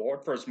work of the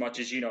Lord, for as much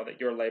as you know that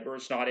your labor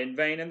is not in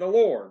vain in the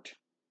Lord.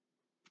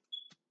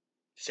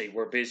 See,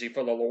 we're busy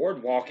for the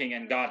Lord, walking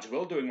in God's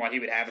will, doing what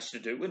He would have us to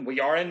do, and we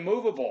are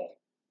immovable.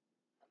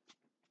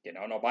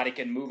 Nobody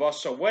can move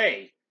us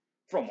away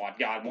from what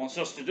God wants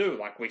us to do.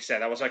 Like we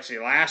said, that was actually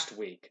last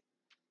week.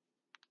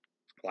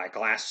 Like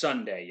last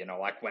Sunday,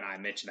 like when I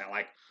mentioned that,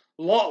 like,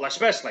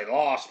 especially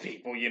lost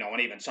people,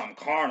 and even some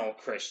carnal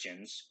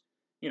Christians,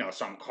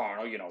 some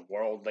carnal,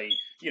 worldly,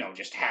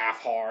 just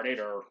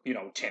half-hearted or,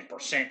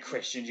 10%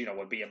 Christians,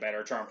 would be a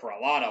better term for a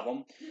lot of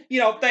them.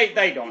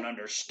 They don't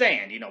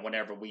understand,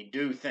 whenever we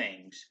do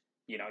things,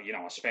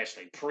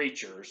 especially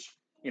preachers,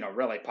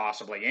 really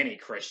possibly any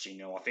Christian,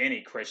 if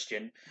any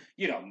Christian,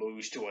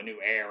 moves to a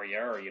new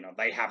area or,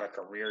 they have a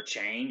career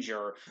change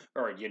or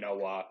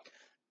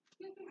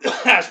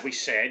as we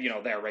said,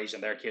 they're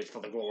raising their kids for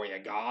the glory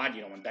of God,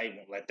 and they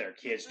won't let their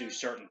kids do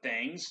certain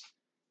things.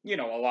 A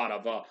lot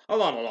of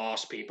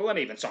lost people, and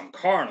even some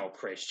carnal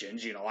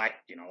Christians,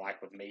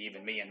 like with me,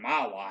 even me in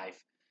my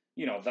life,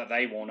 that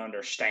they won't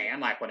understand.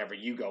 Like whenever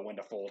you go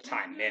into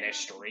full-time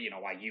ministry,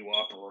 why you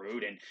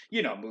uproot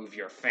and move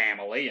your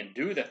family and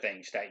do the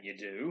things that you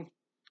do.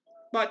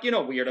 But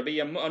we are to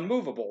be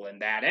unmovable in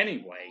that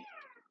anyway.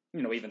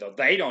 Even though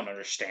they don't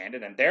understand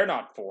it and they're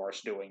not for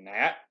us doing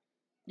that.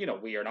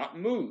 We are not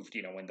moved,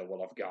 in the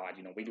will of God.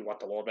 We do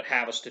what the Lord would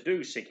have us to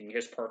do, seeking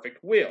His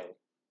perfect will.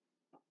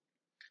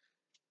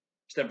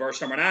 So then verse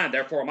number 9,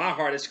 therefore my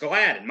heart is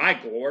glad, and my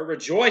glory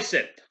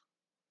rejoiceth.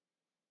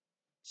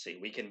 See,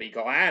 we can be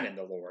glad in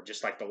the Lord,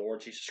 just like the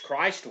Lord Jesus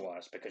Christ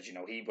was, because,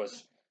 He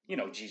was,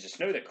 Jesus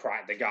knew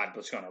that God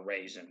was going to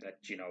raise Him, that,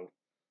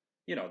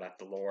 that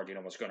the Lord,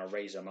 was going to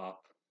raise Him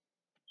up.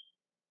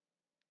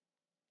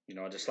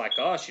 Just like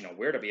us,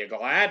 we're to be a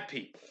glad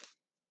people.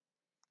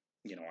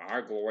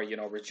 Our glory,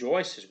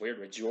 rejoices. We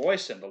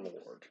rejoice in the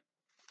Lord.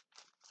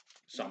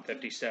 Psalm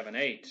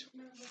 57:8.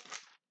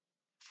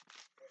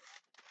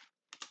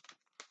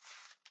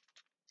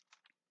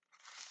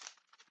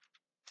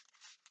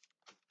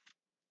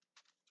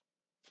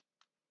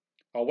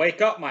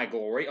 Awake up, my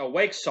glory.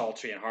 Awake,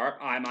 psaltery and harp.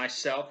 I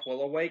myself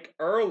will awake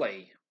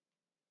early.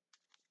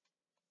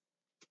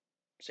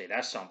 See,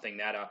 that's something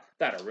that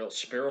a real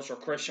spiritual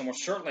Christian will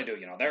certainly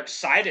do. They're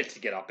excited to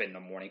get up in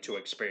the morning to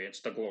experience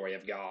the glory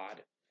of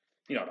God.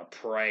 To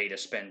pray, to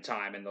spend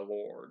time in the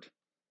Lord.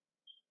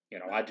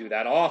 I do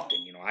that often.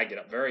 I get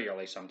up very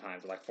early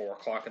sometimes, like 4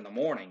 o'clock in the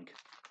morning.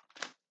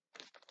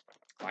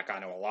 Like I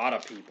know a lot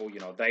of people,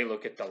 they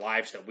look at the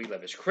lives that we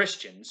live as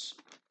Christians,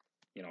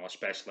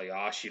 especially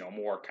us,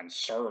 more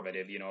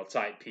conservative,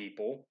 type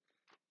people.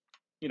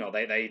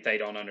 They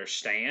don't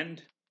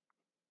understand,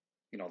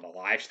 the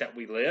lives that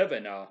we live,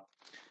 and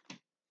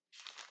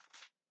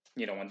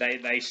when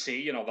they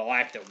see, the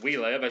life that we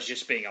live as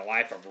just being a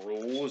life of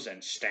rules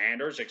and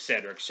standards,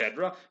 etc.,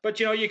 etc. But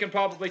you can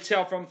probably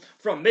tell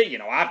from me,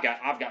 I've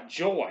got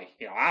joy.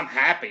 I'm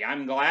happy.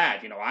 I'm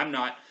glad. I'm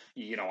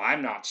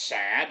not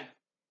sad.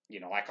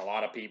 Like a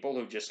lot of people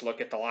who just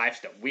look at the lives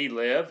that we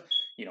live,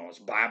 as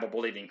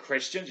Bible-believing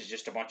Christians, it's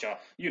just a bunch of,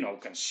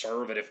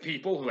 conservative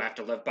people who have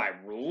to live by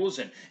rules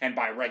and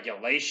by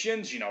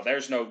regulations.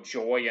 There's no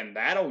joy in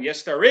that. Oh,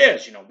 yes, there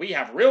is. We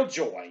have real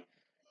joy.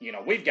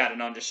 We've got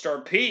an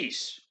undisturbed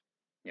peace.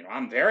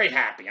 I'm very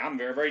happy. I'm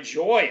very, very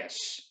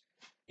joyous.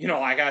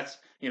 Like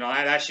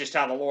that's just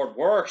how the Lord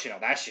works.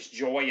 That's just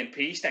joy and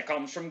peace that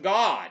comes from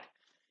God.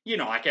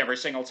 Like every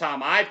single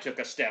time I took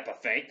a step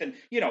of faith and,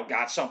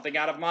 got something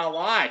out of my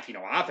life,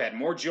 I've had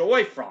more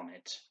joy from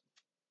it.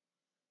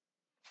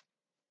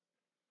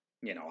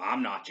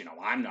 I'm not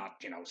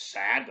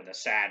sad with a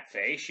sad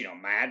face,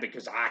 mad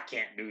because I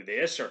can't do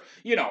this or,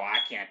 I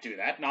can't do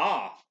that.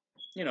 Nah.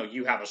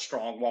 You have a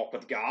strong walk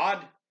with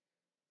God.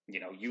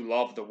 You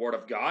love the Word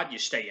of God. You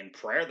stay in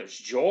prayer. There's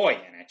joy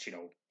in it,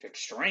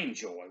 extreme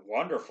joy,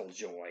 wonderful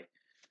joy.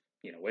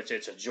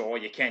 It's a joy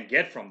you can't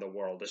get from the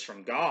world. It's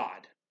from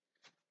God.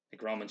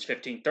 Like Romans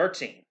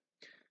 15:13.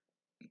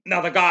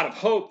 Now the God of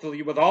hope fill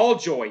you with all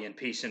joy and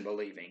peace in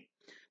believing,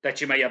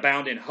 that you may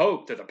abound in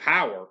hope through the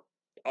power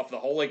of the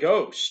Holy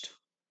Ghost.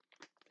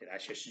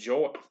 That's just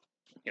joy.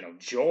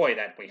 Joy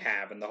that we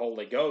have in the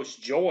Holy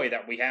Ghost. Joy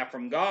that we have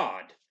from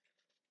God.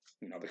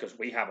 Because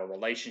we have a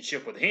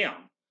relationship with Him.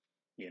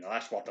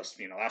 That's what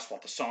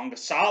the Song of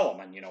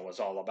Solomon, was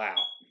all about.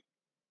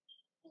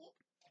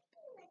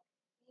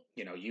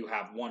 You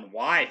have one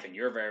wife and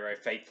you're very, very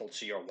faithful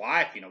to your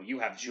wife. You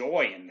have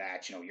joy in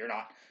that. You're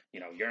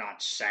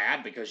not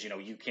sad because,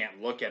 you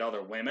can't look at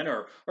other women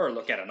or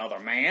look at another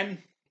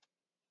man.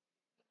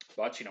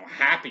 But,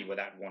 happy with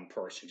that one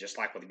person, just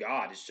like with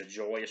God. It's a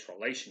joyous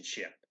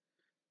relationship.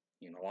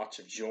 Lots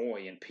of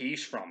joy and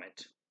peace from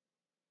it.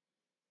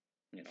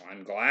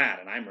 I'm glad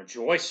and I'm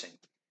rejoicing.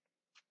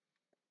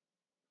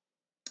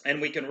 And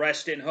we can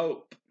rest in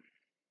hope.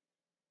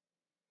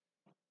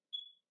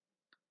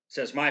 It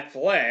says, my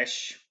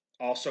flesh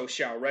also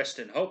shall rest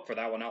in hope, for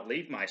thou wilt not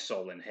leave my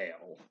soul in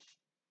hell.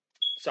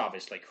 It's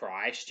obviously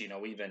Christ,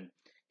 even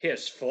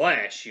his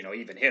flesh,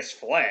 even his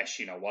flesh,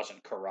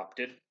 wasn't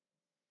corrupted,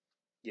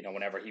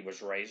 whenever he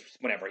was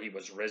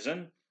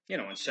risen,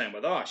 and same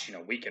with us,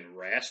 we can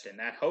rest in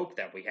that hope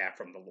that we have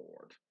from the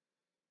Lord.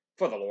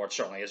 For the Lord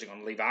certainly isn't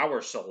going to leave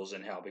our souls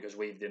in hell because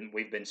we've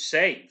been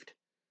saved.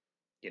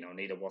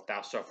 Neither wilt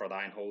thou suffer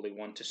thine Holy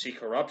One to see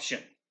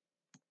corruption.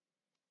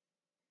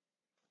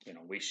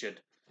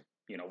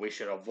 We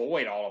should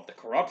avoid all of the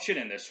corruption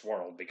in this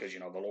world because, the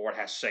Lord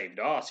has saved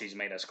us. He's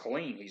made us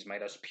clean. He's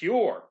made us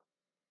pure.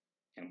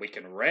 And we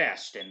can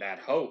rest in that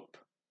hope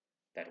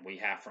that we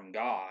have from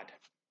God,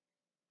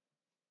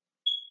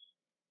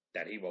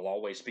 that He will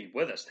always be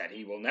with us, that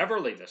He will never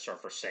leave us or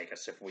forsake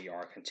us if we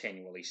are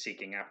continually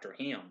seeking after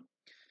Him.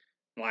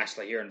 And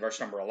lastly, here in verse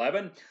number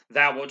 11,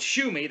 thou wilt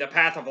shew me the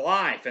path of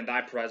life, in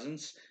thy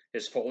presence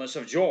is fullness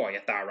of joy.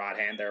 At thy right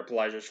hand there are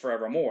pleasures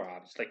forevermore.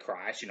 Obviously,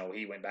 Christ,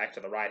 He went back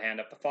to the right hand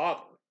of the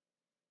Father.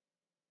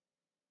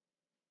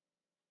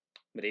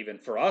 But even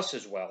for us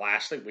as well,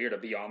 lastly, we are to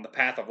be on the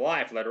path of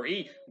life. Letter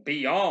E,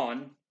 be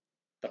on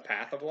the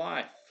path of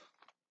life.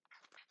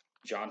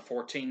 John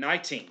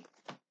 14:19.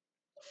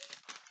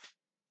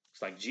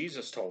 It's like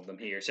Jesus told them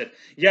here. He said,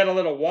 yet a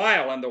little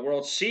while, and the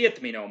world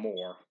seeth me no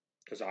more.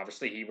 Because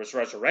obviously He was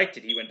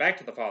resurrected. He went back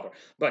to the Father.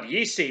 But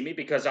ye see me,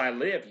 because I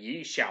live,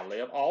 ye shall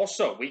live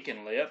also. We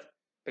can live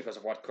because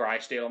of what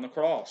Christ did on the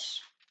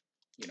cross.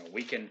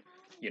 We can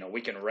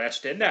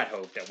rest in that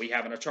hope that we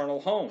have an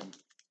eternal home.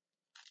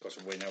 Because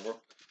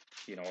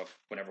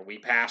whenever we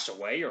pass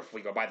away, or if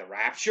we go by the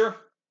rapture,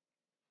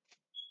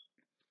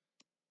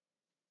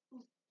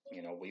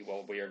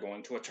 we are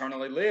going to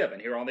eternally live.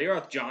 And here on the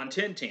earth, John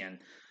 10:10,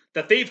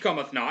 the thief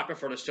cometh not, but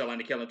for to steal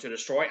and to kill and to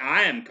destroy.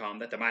 I am come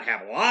that they might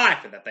have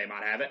life, and that they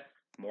might have it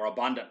more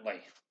abundantly.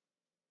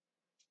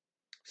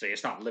 See,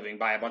 it's not living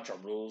by a bunch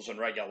of rules and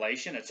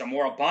regulation. It's a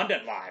more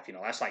abundant life.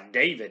 That's like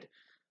David,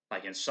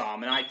 like in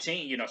Psalm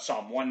 19,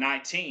 Psalm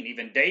 119,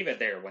 even David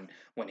there,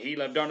 when he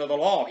lived under the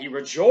law, he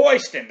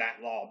rejoiced in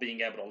that law,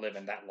 being able to live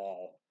in that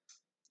law.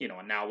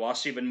 And now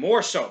us even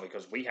more so,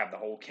 because we have the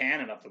whole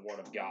canon of the Word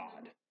of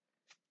God.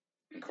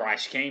 And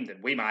Christ came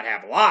that we might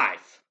have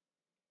life,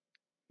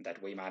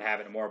 that we might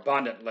have it more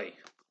abundantly.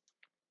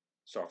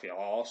 So if you're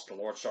lost, the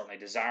Lord certainly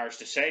desires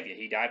to save you.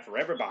 He died for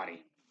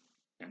everybody,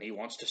 and He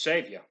wants to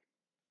save you.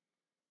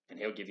 And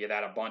He'll give you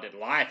that abundant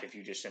life if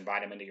you just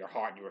invite Him into your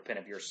heart and you repent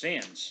of your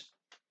sins.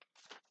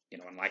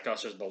 And like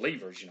us as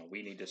believers,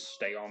 we need to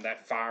stay on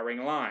that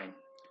firing line,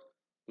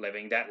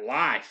 living that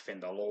life in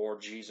the Lord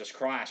Jesus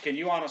Christ. Can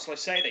you honestly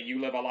say that you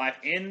live a life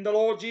in the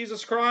Lord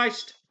Jesus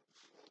Christ?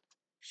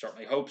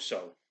 Certainly hope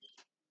so.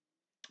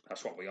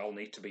 That's what we all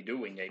need to be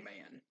doing,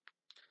 amen.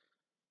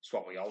 That's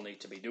what we all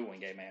need to be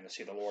doing, amen, to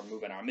see the Lord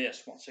move in our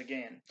midst once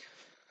again.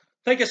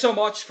 Thank you so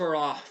much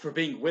for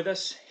being with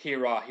us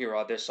here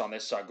on this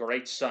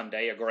great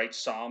Sunday, a great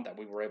psalm that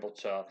we were able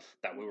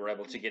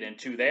to get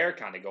into there,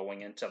 kind of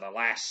going into the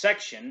last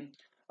section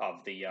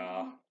of the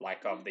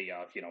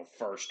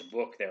first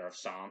book there of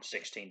Psalm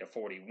 16 to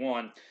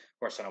 41. Of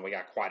course, I know we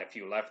got quite a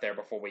few left there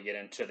before we get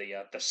into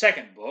the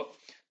second book.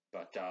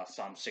 But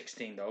Psalm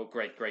 16, though,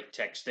 great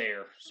text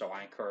there. So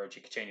I encourage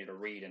you to continue to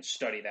read and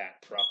study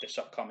that throughout this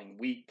upcoming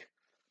week.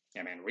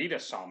 Amen. Read a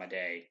psalm a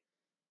day.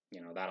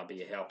 That'll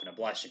be a help and a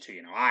blessing to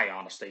you. I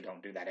honestly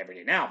don't do that every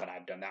day now, but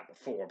I've done that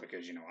before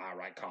because, I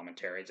write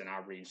commentaries and I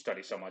read and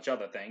study so much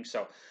other things.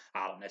 So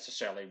I don't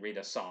necessarily read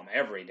a psalm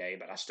every day,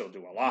 but I still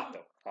do a lot,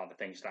 though, of the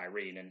things that I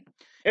read. And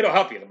it'll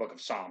help you. The book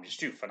of Psalms is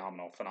too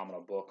phenomenal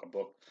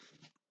book,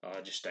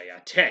 just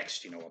a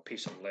text, a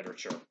piece of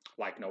literature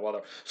like no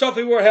other. So if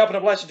we were helping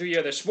a blessing to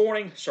you this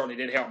morning, certainly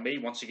did help me,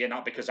 once again,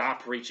 not because I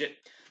preach it,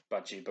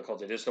 but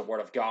because it is the Word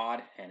of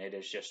God, and it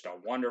is just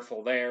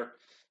wonderful there.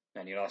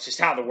 And, it's just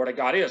how the Word of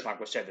God is, like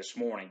we said this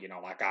morning,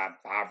 like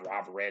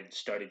I've read,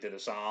 studied through the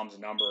Psalms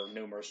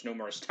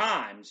numerous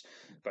times,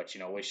 but,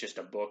 it's just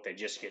a book that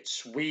just gets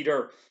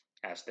sweeter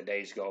as the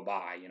days go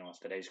by. As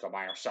the days go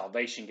by, our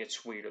salvation gets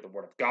sweeter, the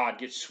Word of God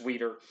gets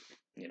sweeter,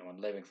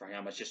 and living for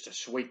Him is just a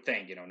sweet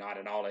thing, not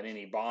at all in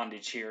any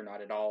bondage here,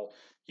 not at all,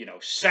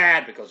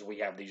 sad because we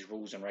have these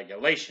rules and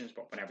regulations,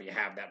 but whenever you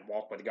have that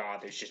walk with God,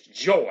 there's just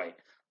joy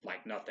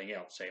like nothing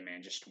else,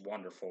 amen. Just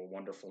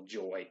wonderful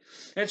joy.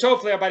 And so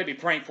hopefully everybody be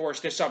praying for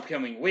us this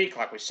upcoming week.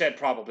 Like we said,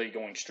 probably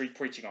going street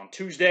preaching on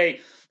Tuesday.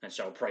 And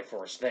so pray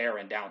for us there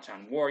in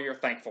Downtown Warrior.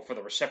 Thankful for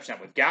the reception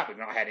that we've got. We've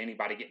not had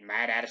anybody get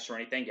mad at us or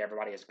anything.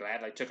 Everybody has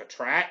gladly took a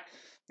track.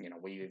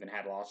 We even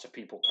had lots of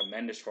people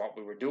commend us for what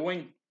we were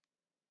doing.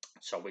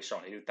 So we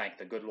certainly do thank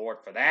the good Lord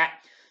for that.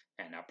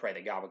 And I pray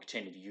that God will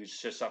continue to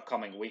use this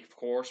upcoming week, of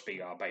course.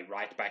 Be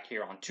right back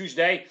here on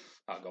Tuesday,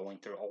 going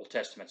through Old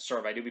Testament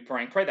survey. Do be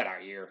praying. Pray that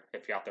our ear,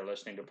 if you're out there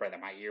listening, to pray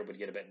that my ear would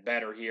get a bit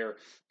better here.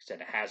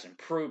 Said it has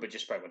improved, but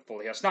just pray with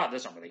fully. It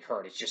doesn't really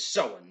hurt. It's just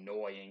so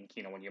annoying,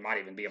 when you might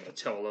even be able to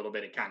tell a little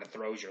bit. It kind of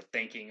throws your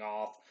thinking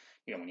off.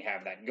 When you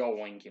have that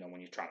going,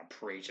 when you try to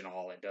preach and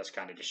all, it does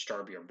kind of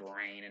disturb your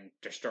brain and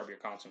disturb your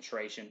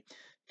concentration.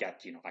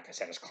 Got, like I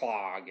said, it's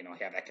clogged, you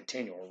have that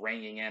continual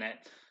ringing in it.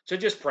 So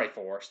just pray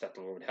for us that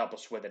the Lord would help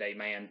us with it,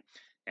 amen.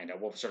 And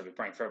we'll certainly be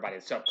praying for everybody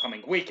this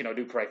upcoming week.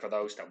 Do pray for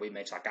those that we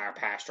mentioned, like our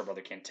pastor,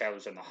 Brother Ken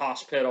Taylor's in the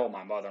hospital.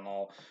 My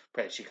mother-in-law,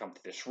 pray that she come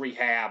to this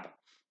rehab.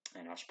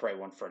 And I'll pray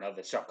one for another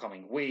this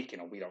upcoming week.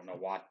 We don't know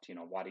what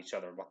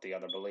what the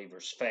other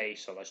believers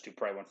face. So let's do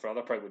pray one for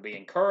other. Pray we'd be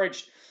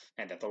encouraged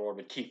and that the Lord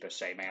would keep us.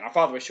 Amen. Our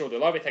Father, we surely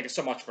love you. Thank you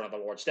so much for another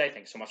Lord's Day.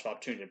 Thank you so much for the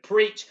opportunity to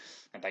preach.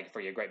 And thank you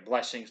for your great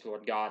blessings,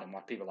 Lord God, and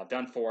what people have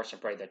done for us.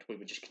 And pray that we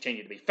would just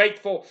continue to be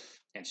faithful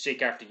and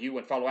seek after you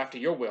and follow after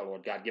your will,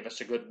 Lord God. Give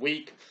us a good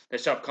week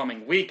this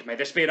upcoming week. May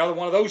this be another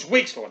one of those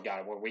weeks, Lord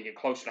God, where we get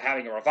closer to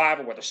having a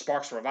revival, where the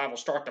sparks of revival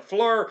start to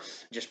flare.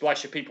 Just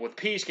bless your people with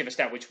peace. Give us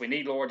that which we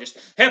need, Lord. Just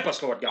help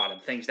us, Lord God, in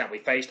things that we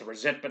face, the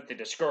resentment, the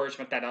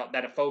discouragement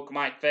that a folk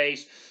might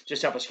face.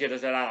 Just help us get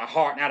us that out of our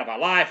heart and out of our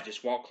life.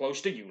 Just walk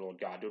close to you, Lord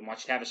God. Doing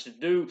what you have us to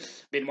do,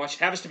 being what you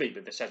have us to be.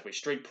 But this as we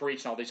street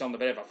preach and all these on the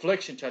bed of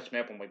affliction, touch me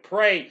up when we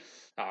pray.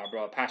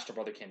 Pastor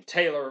Brother Ken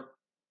Taylor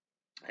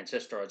and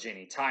Sister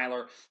Jeannie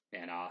Tyler,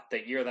 and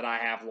the year that I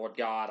have, Lord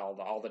God,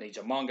 all the needs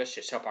among us.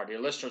 Just help our dear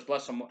listeners.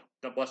 Bless them,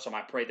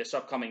 I pray, this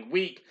upcoming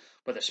week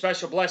with a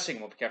special blessing.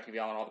 We'll be careful to give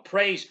you all the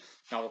praise.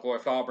 And all the glory,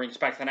 all brings us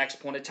back to the next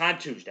appointed time,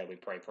 Tuesday. We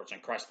pray for us in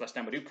Christ's blessed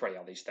name. We do pray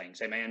all these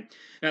things. Amen.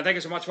 Now, thank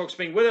you so much, folks, for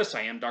being with us.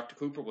 I am Dr.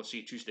 Cooper. We'll see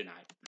you Tuesday night.